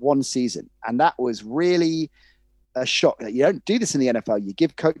Chudzinski after one season. And that was really a shock. You don't do this in the NFL. You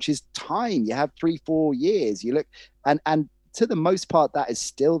give coaches time. You have 3-4 years. You look, and to the most part, that is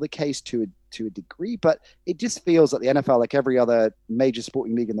still the case to a degree, but it just feels like the NFL, like every other major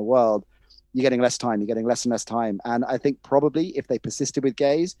sporting league in the world, you're getting less time, you're getting less and less time. And I think probably if they persisted with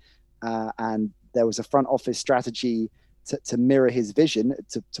Gase and there was a front office strategy to mirror his vision,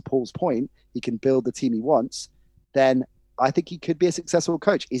 to Paul's point, he can build the team he wants, then I think he could be a successful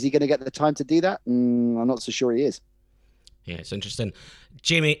coach. Is he going to get the time to do that? I'm not so sure he is. Yeah, it's interesting.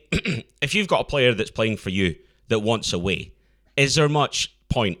 Jamie, if you've got a player that's playing for you that wants away, is there much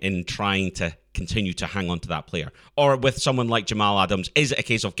point in trying to continue to hang on to that player? Or with someone like Jamal Adams, is it a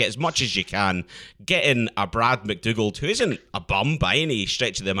case of get as much as you can, get in a Brad McDougald, who isn't a bum by any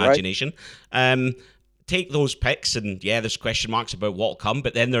stretch of the imagination, right? Take those picks, and yeah, there's question marks about what'll come,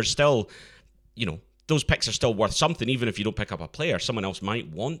 but then there's still, those picks are still worth something, even if you don't pick up a player. Someone else might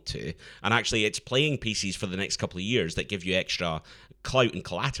want to, and actually it's playing pieces for the next couple of years that give you extra clout and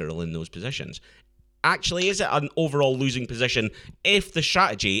collateral in those positions. Actually, is it an overall losing position if the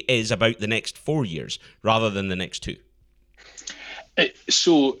strategy is about the next 4 years rather than the next 2?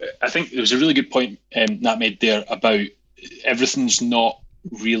 So I think there was a really good point Nat made there about everything's not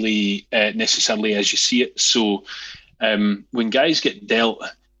really necessarily as you see it. So when guys get dealt,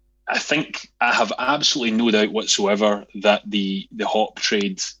 I think I have absolutely no doubt whatsoever that the Hop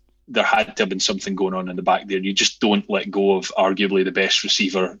trade, there had to have been something going on in the back there. You just don't let go of arguably the best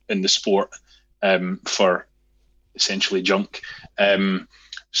receiver in the sport for essentially junk.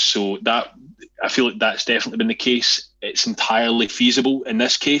 So that, I feel like that's definitely been the case. It's entirely feasible in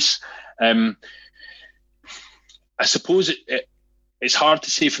this case. I suppose it's hard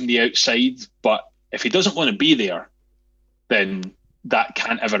to say from the outside, but if he doesn't want to be there, then that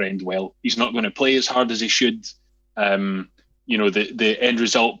can't ever end well. He's not going to play as hard as he should. The end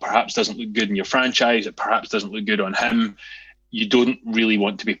result perhaps doesn't look good in your franchise. It perhaps doesn't look good on him. You don't really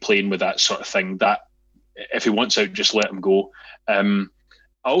want to be playing with that sort of thing. That if he wants out, just let him go. I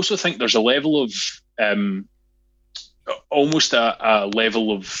also think there's a level of almost a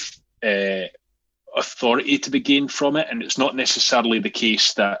level of authority to be gained from it, and it's not necessarily the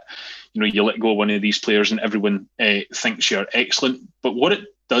case that you let go of one of these players and everyone thinks you're excellent. But what it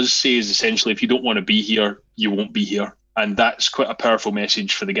does say is essentially, if you don't want to be here, you won't be here. And that's quite a powerful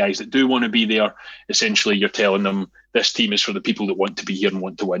message for the guys that do want to be there. Essentially, you're telling them this team is for the people that want to be here and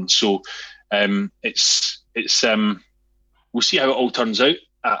want to win. So it's we'll see how it all turns out.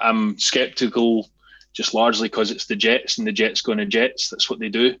 I'm sceptical just largely because it's the Jets and the Jets going to Jets. That's what they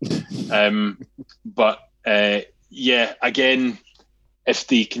do. But again, if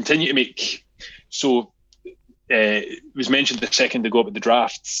they continue to make it was mentioned a second ago about the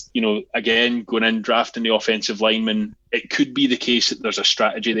drafts, again, going in, drafting the offensive lineman, it could be the case that there's a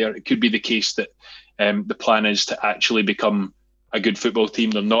strategy there. It could be the case that the plan is to actually become a good football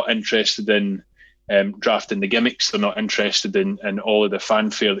team. They're not interested in drafting the gimmicks. They're not interested in all of the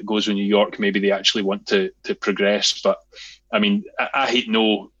fanfare that goes with New York. Maybe they actually want to progress. But, I mean, I hate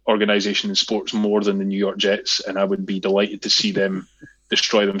no organisation in sports more than the New York Jets, and I would be delighted to see them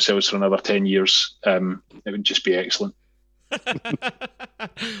destroy themselves for another 10 years. It would just be excellent.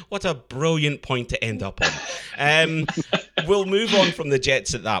 What a brilliant point to end up on. We'll move on from the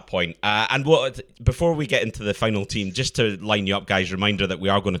Jets at that point. Before we get into the final team, just to line you up, guys, reminder that we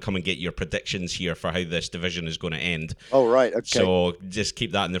are going to come and get your predictions here for how this division is going to end. Oh, right. Okay. So just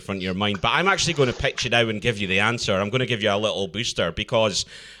keep that in the front of your mind. But I'm actually going to pitch it out and give you the answer. I'm going to give you a little booster because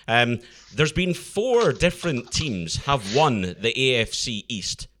there's been 4 different teams have won the AFC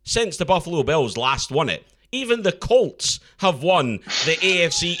East since the Buffalo Bills last won it. Even the Colts have won the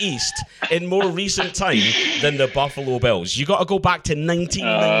AFC East in more recent time than the Buffalo Bills. You got to go back to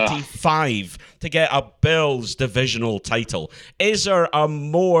 1995 to get a Bills divisional title. Is there a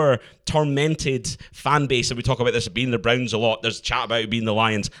more tormented fan base? And we talk about this being the Browns a lot. There's chat about it being the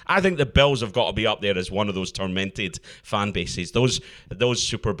Lions. I think the Bills have got to be up there as one of those tormented fan bases. Those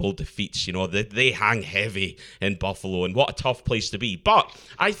Super Bowl defeats, they hang heavy in Buffalo, and what a tough place to be. But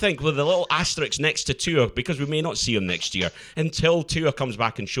I think with a little asterisk next to Tua, because we may not see him next year until Tua comes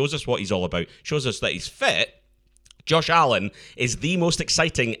back and shows us what he's all about, shows us that he's fit, Josh Allen is the most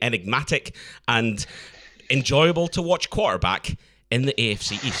exciting, enigmatic, and enjoyable to watch quarterback in the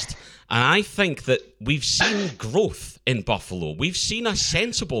AFC East. And I think that we've seen growth in Buffalo. We've seen a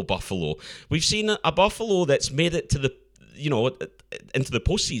sensible Buffalo. We've seen a Buffalo that's made it to the into the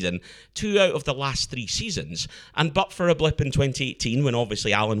postseason 2 out of the last 3 seasons. And but for a blip in 2018, when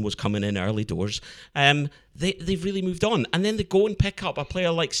obviously Allen was coming in early doors, they've really moved on. And then they go and pick up a player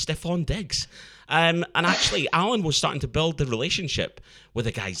like Stephon Diggs. And actually, Allen was starting to build the relationship with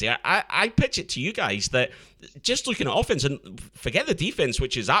the guys there. I pitch it to you guys that just looking at offense, and forget the defense,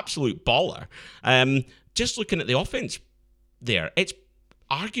 which is absolute baller, just looking at the offense there, it's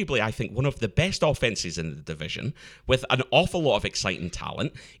arguably, I think, one of the best offenses in the division with an awful lot of exciting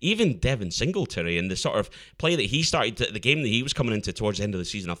talent. Even Devin Singletary and the sort of play that he started, the game that he was coming into towards the end of the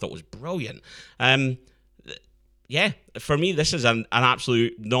season, I thought was brilliant. For me, this is an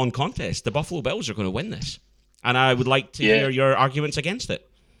absolute non-contest. The Buffalo Bills are going to win this. And I would like to hear your arguments against it.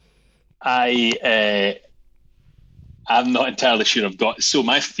 I'm not entirely sure I've got... So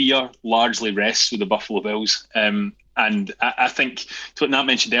my fear largely rests with the Buffalo Bills. And I think, to what Nat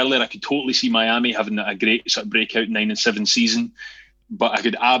mentioned earlier, I could totally see Miami having a great sort of breakout 9-7 season. But I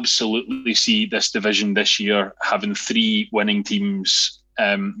could absolutely see this division this year having 3 winning teams.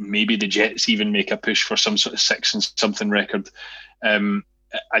 Maybe the Jets even make a push for some sort of 6-something record. I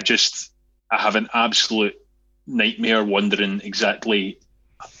have an absolute nightmare wondering exactly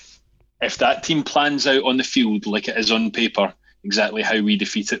if that team plans out on the field like it is on paper, exactly how we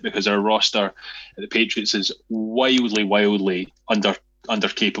defeat it, because our roster at the Patriots is wildly under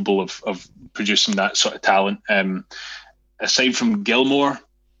capable of producing that sort of talent. Aside from Gilmore,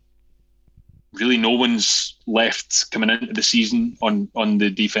 really no one's left coming into the season on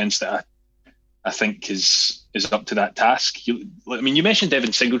the defense that I think is up to that task. You mentioned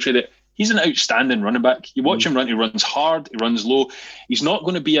Devin Singletary, that he's an outstanding running back. You watch him run, he runs hard, he runs low. He's not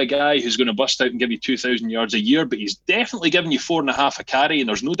going to be a guy who's going to bust out and give you 2,000 yards a year, but he's definitely giving you 4.5 a carry, and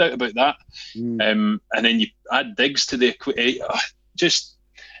there's no doubt about that. And then you add Diggs to the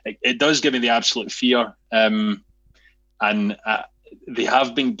it does give me the absolute fear. And they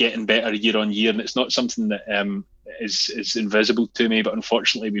have been getting better year on year, and it's not something that is invisible to me. But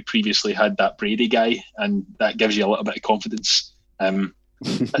unfortunately, we previously had that Brady guy, and that gives you a little bit of confidence.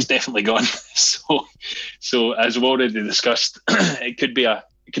 That's definitely gone. So as we've already discussed, it could be a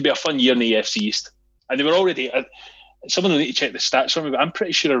fun year in the AFC East. And they were already. Someone will need to check the stats for me, but I'm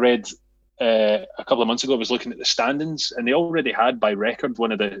pretty sure I read a couple of months ago. I was looking at the standings, and they already had by record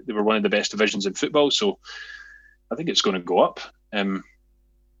they were one of the best divisions in football. So I think it's going to go up.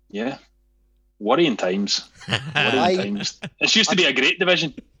 Yeah, worrying times. It used to be a great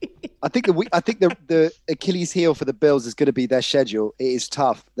division. I think the Achilles heel for the Bills is going to be their schedule. It is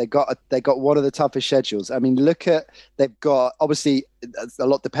tough. They got one of the toughest schedules. I mean, they've got, obviously a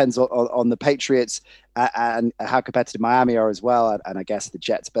lot depends on the Patriots and how competitive Miami are as well, and I guess the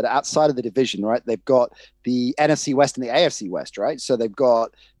Jets. But outside of the division, right, they've got the NFC West and the AFC West, right? So they've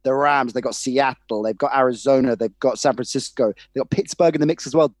got the Rams, they've got Seattle, they've got Arizona, they've got San Francisco, they've got Pittsburgh in the mix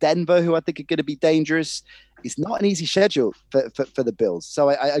as well, Denver, who I think are going to be dangerous. It's not an easy schedule for the Bills. So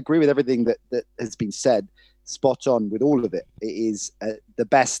I agree with everything that has been said. Spot on with all of it. It is the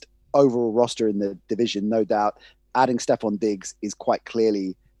best overall roster in the division, no doubt. Adding Stephon Diggs is quite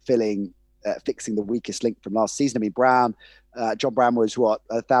clearly fixing the weakest link from last season. I mean, John Brown was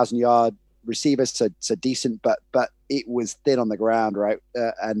 1,000-yard receiver, so decent, but it was thin on the ground, right?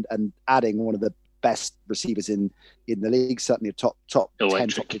 And adding one of the best receivers in the league, certainly a top 10,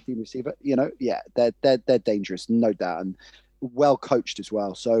 top 15 receiver. They're dangerous, no doubt, and well coached as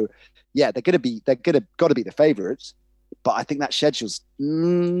well. So yeah, got to be the favorites. But I think that schedule's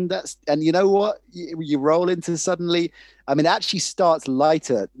and you know what, you roll into suddenly. I mean, it actually starts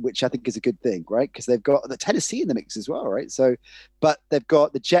lighter, which I think is a good thing, right? Because they've got the Tennessee in the mix as well, right? So, but they've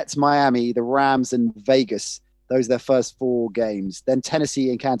got the Jets, Miami, the Rams, and Vegas. Those are their first 4 games. Then Tennessee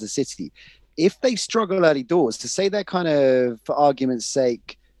and Kansas City. If they struggle early doors, to say they're kind of, for argument's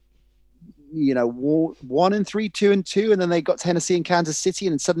sake, 1-3, 2-2, and then they got Tennessee and Kansas City,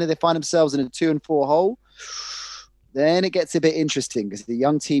 and suddenly they find themselves in a 2-4 hole, then it gets a bit interesting because the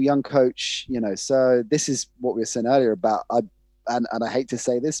young team, young coach, so this is what we were saying earlier about, and I hate to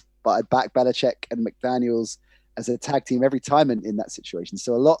say this, but I back Belichick and McDaniels as a tag team every time in that situation.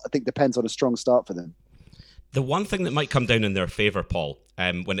 So a lot, I think, depends on a strong start for them. The one thing that might come down in their favour, Paul,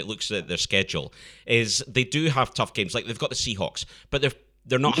 when it looks at their schedule, is they do have tough games. Like, they've got the Seahawks, but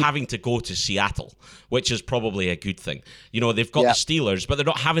they're not having to go to Seattle, which is probably a good thing. They've got the Steelers, but they're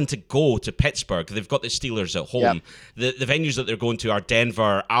not having to go to Pittsburgh. They've got the Steelers at home. The venues that they're going to are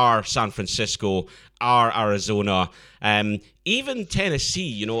Denver, are San Francisco, are Arizona, even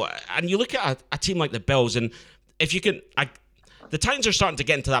Tennessee, and you look at a team like the Bills, and if you can... The Titans are starting to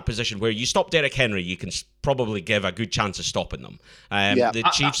get into that position where you stop Derrick Henry, you can probably give a good chance of stopping them. The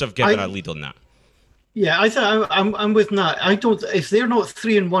Chiefs have given a lead on that. Yeah, I'm with Nat. I don't. If they're not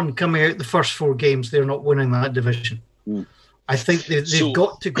 3-1 coming out the first 4 games, they're not winning that division. I think they've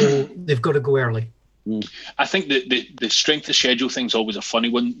got to go. They've got to go early. I think that the strength of schedule thing's always a funny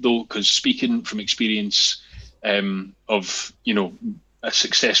one, though, because speaking from experience of a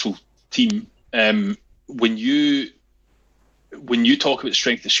successful team, when you talk about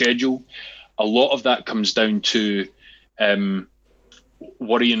strength of schedule, a lot of that comes down to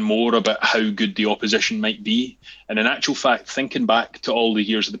worrying more about how good the opposition might be. And in actual fact, thinking back to all the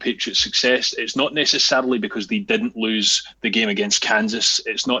years of the Patriots' success, it's not necessarily because they didn't lose the game against Kansas.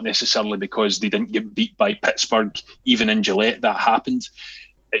 It's not necessarily because they didn't get beat by Pittsburgh, even in Gillette. That happened.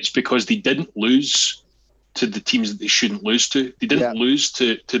 It's because they didn't lose to the teams that they shouldn't lose to. They didn't lose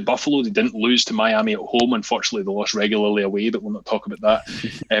to Buffalo. They didn't lose to Miami at home. Unfortunately, they lost regularly away, but we'll not talk about that.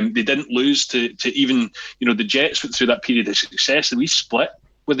 They didn't lose to even, the Jets went through that period of success, and we split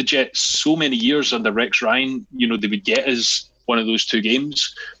with the Jets so many years under Rex Ryan. They would get us one of those 2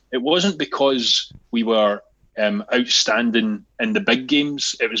 games. It wasn't because we were outstanding in the big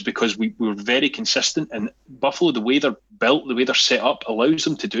games. It was because we were very consistent, and Buffalo, the way they're built, the way they're set up, allows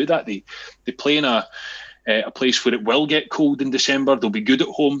them to do that. They play in a place where it will get cold in December. They'll be good at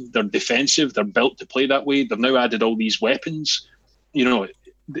home. They're defensive. They're built to play that way. They've now added all these weapons.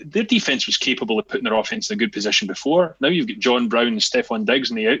 Their defense was capable of putting their offense in a good position before. Now you've got John Brown and Stephon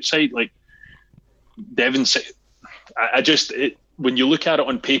Diggs on the outside. Like Devin said, when you look at it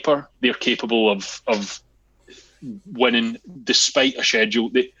on paper, they're capable of winning despite a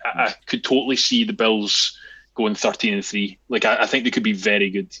schedule. I could totally see the Bills going 13-3. Like I think they could be very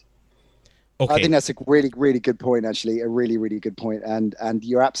good. Okay. I think that's a really, really good point, actually. A really, really good point. And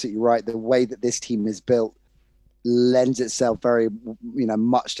you're absolutely right. The way that this team is built lends itself very,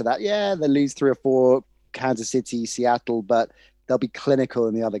 much to that. Yeah, they lose 3 or 4, Kansas City, Seattle, but they'll be clinical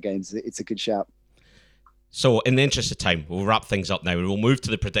in the other games. It's a good shout. So, in the interest of time, we'll wrap things up now. We'll move to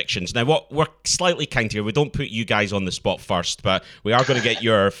the predictions. Now, what we're slightly kind here. We don't put you guys on the spot first, but we are going to get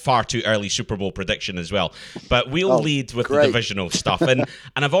your far too early Super Bowl prediction as well. But we'll lead with the divisional stuff. And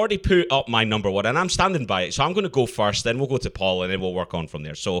I've already put up my number one, and I'm standing by it. So I'm going to go first, then we'll go to Paul, and then we'll work on from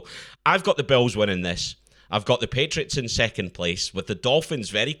there. So I've got the Bills winning this. I've got the Patriots in second place with the Dolphins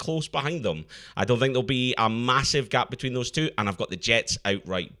very close behind them. I don't think there'll be a massive gap between those two. And I've got the Jets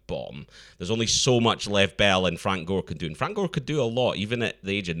outright bottom. There's only so much Lev Bell and Frank Gore can do. And Frank Gore could do a lot, even at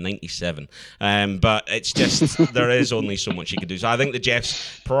the age of 97. But it's just, there is only so much he can do. So I think the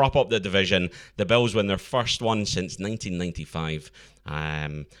Jets prop up the division. The Bills win their first one since 1995.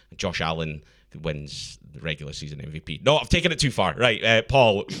 Josh Allen wins the regular season MVP. No, I've taken it too far. Right,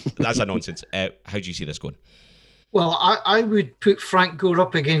 Paul, that's a nonsense. How do you see this going? Well, I would put Frank Gore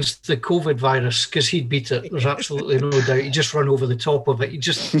up against the COVID virus because he'd beat it. There's absolutely no doubt. He'd just run over the top of it. He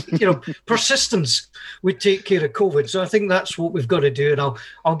just, persistence would take care of COVID. So I think that's what we've got to do. And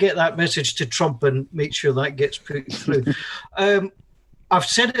I'll get that message to Trump and make sure that gets put through. I've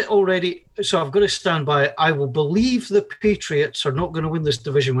said it already, so I've got to stand by it. I will believe the Patriots are not going to win this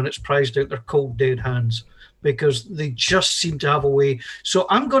division when it's prized out their cold, dead hands because they just seem to have a way. So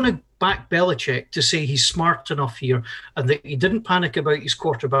I'm going to back Belichick to say he's smart enough here and that he didn't panic about his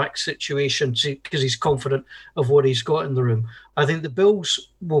quarterback situation because he's confident of what he's got in the room. I think the Bills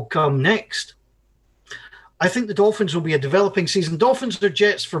will come next. I think the Dolphins will be a developing season. Dolphins or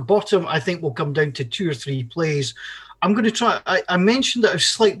Jets for bottom, I think will come down to 2 or 3 plays. I'm going to try. I mentioned that I was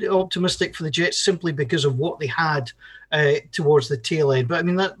slightly optimistic for the Jets simply because of what they had towards the tail end. But I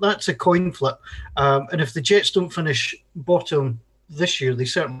mean, that's a coin flip. And if the Jets don't finish bottom this year, they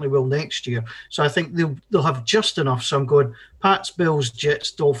certainly will next year. So I think they'll have just enough. So I'm going Pats, Bills,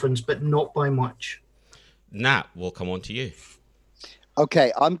 Jets, Dolphins, but not by much. Nat, we'll come on to you.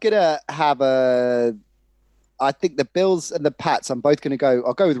 Okay, I'm going to have I think the Bills and the Pats, I'm both going to go.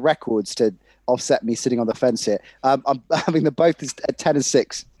 I'll go with records to offset me sitting on the fence here. I'm having them both at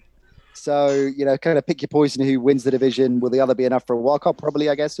 10-6. So, kind of pick your poison who wins the division. Will the other be enough for a wildcard? Probably,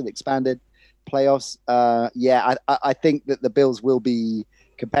 I guess, with expanded playoffs. I think that the Bills will be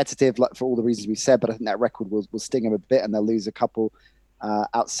competitive for all the reasons we've said, but I think that record will sting them a bit and they'll lose a couple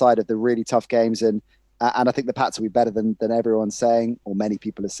outside of the really tough games. And I think the Pats will be better than everyone's saying, or many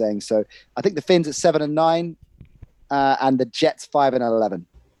people are saying. So I think the Finns at 7-9 and the Jets 5-11.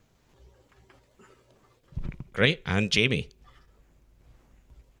 Great. And Jamie?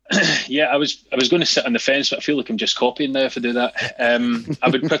 Yeah, I was going to sit on the fence, but I feel like I'm just copying now if I do that. I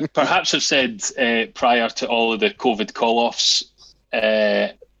would perhaps have said prior to all of the COVID call-offs,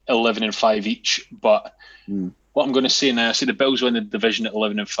 11-5 each. But what I'm going to say now, I say the Bills win the division at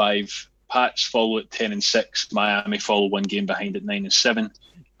 11-5. Pats follow at 10-6. Miami follow one game behind at 9-7,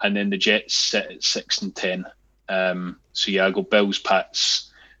 and then the Jets sit at 6-10. So yeah, I go Bills,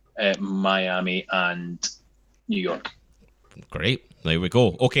 Pats, Miami, and New York. Great. There we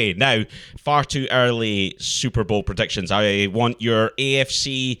go. Okay, now, far too early Super Bowl predictions. I want your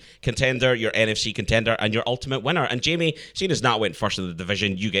AFC contender, your NFC contender, and your ultimate winner. And Jamie, seeing as Nat went first in the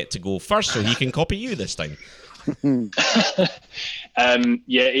division, you get to go first so he can copy you this time.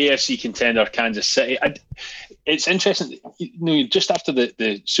 AFC contender, Kansas City. It's interesting. Just after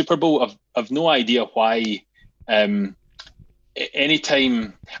the Super Bowl, I've no idea why.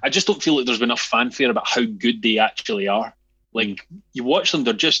 Anytime, I just don't feel like there's been enough fanfare about how good they actually are. Like, you watch them,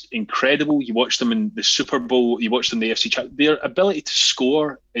 they're just incredible. You watch them in the Super Bowl, you watch them in the AFC. Their ability to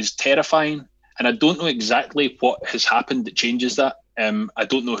score is terrifying, and I don't know exactly what has happened that changes that. I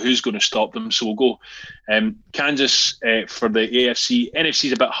don't know who's going to stop them, so we'll go Kansas for the AFC. NFC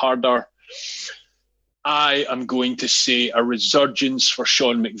is a bit harder. I am going to say a resurgence for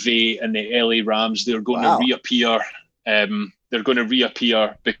Sean McVay and the LA Rams. They're going to reappear. They're going to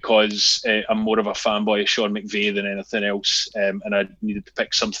reappear because I'm more of a fanboy of Sean McVay than anything else, and I needed to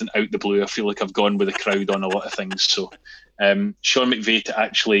pick something out the blue. I feel like I've gone with the crowd on a lot of things. So Sean McVay to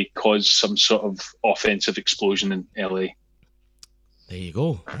actually cause some sort of offensive explosion in LA. There you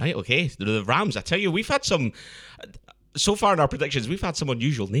go. Right, okay. The Rams, I tell you, we've had some... So far in our predictions, we've had some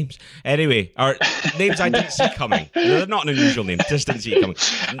unusual names. Anyway, our names I didn't see coming. They're not an unusual name. Just didn't see it coming.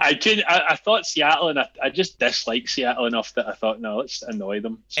 I thought Seattle, and I just dislike Seattle enough that I thought, no, let's annoy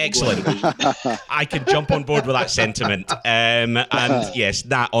them. So excellent. I can jump on board with that sentiment. And yes,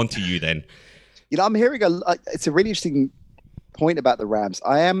 Nat, on to you then. I'm hearing it's a really interesting point about the Rams.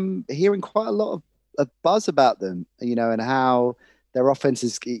 I am hearing quite a lot of buzz about them, and how their offense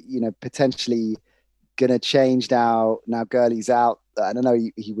is, potentially going to change now Gurley's out. I don't know,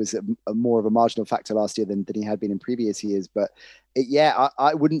 he was a more of a marginal factor last year than he had been in previous years. But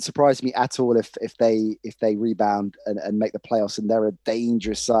I wouldn't surprise me at all if they rebound and make the playoffs, and they're a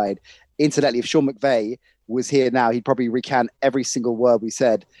dangerous side. Incidentally, if Sean McVay was here now, he'd probably recant every single word we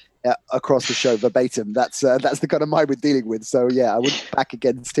said across the show verbatim. That's the kind of mind we're dealing with. So yeah, I wouldn't back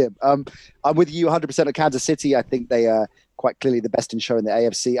against him. I'm with you 100% at Kansas City. I think they are quite clearly the best in show in the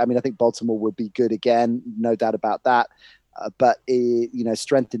AFC. I mean, I think Baltimore would be good again, no doubt about that. But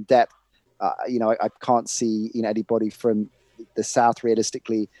strength and depth, I can't see anybody from the South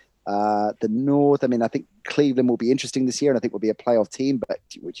realistically. The North, I mean, I think Cleveland will be interesting this year, and I think will be a playoff team. But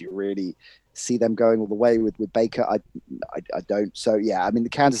would you really see them going all the way with Baker? I don't. So yeah, I mean, the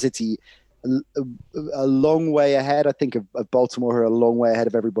Kansas City a long way ahead. I think of Baltimore, who are a long way ahead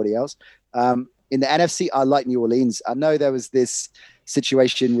of everybody else. In the NFC, I like New Orleans. I know there was this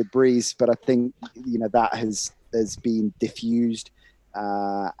situation with Breeze, but I think that has been diffused,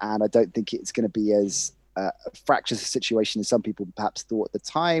 and I don't think it's going to be as fractious a situation as some people perhaps thought at the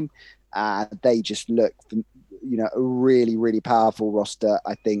time. They just look, a really, really powerful roster.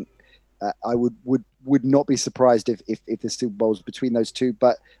 I think I would not be surprised if the Super Bowl's between those two.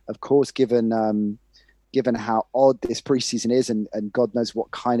 But of course, given how odd this preseason is, and God knows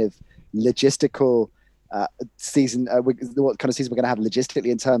what kind of logistical season, what kind of season we're going to have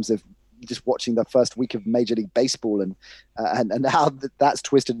logistically in terms of just watching the first week of Major League Baseball and how that's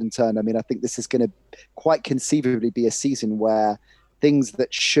twisted and turned. I mean, I think this is going to quite conceivably be a season where things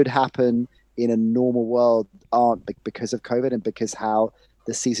that should happen in a normal world aren't because of COVID and because how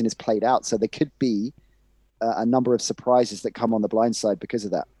the season is played out. So there could be a number of surprises that come on the blind side because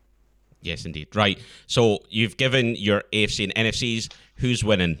of that. Yes, indeed. Right. So you've given your AFC and NFCs. Who's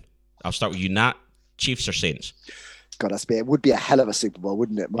winning? I'll start with you, Nat. Chiefs or Saints? God, it would be a hell of a Super Bowl,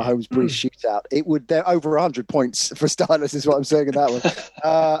 wouldn't it? Mahomes Breeze shootout. It would. They're over 100 points for starters, is what I'm saying in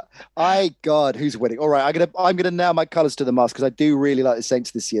that one. God, who's winning? All right, I'm gonna nail my colours to the mast because I do really like the Saints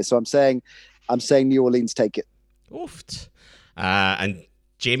this year. So I'm saying New Orleans take it. Oofed. And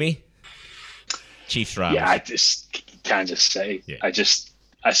Jamie, Chiefs Rams. Yeah, I just Kansas City. Yeah.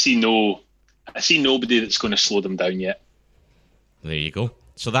 I see nobody that's going to slow them down yet. There you go.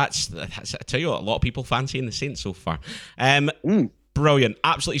 So that's I tell you what, a lot of people fancying the Saints so far. Brilliant.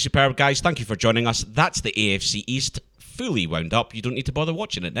 Absolutely superb, guys. Thank you for joining us. That's the AFC East fully wound up. You don't need to bother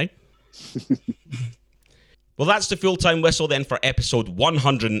watching it now. Well, that's the full-time whistle then for episode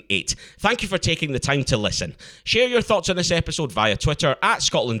 108. Thank you for taking the time to listen. Share your thoughts on this episode via Twitter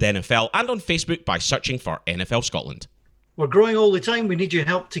 @ScotlandNFL and on Facebook by searching for NFL Scotland. We're growing all the time. We need your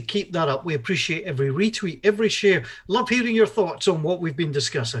help to keep that up. We appreciate every retweet, every share. Love hearing your thoughts on what we've been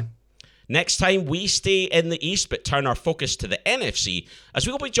discussing. Next time, we stay in the East but turn our focus to the NFC as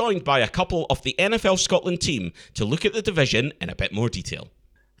we will be joined by a couple of the NFL Scotland team to look at the division in a bit more detail.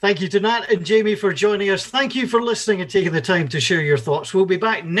 Thank you to Nat and Jamie for joining us. Thank you for listening and taking the time to share your thoughts. We'll be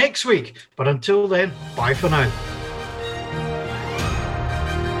back next week. But until then, bye for now.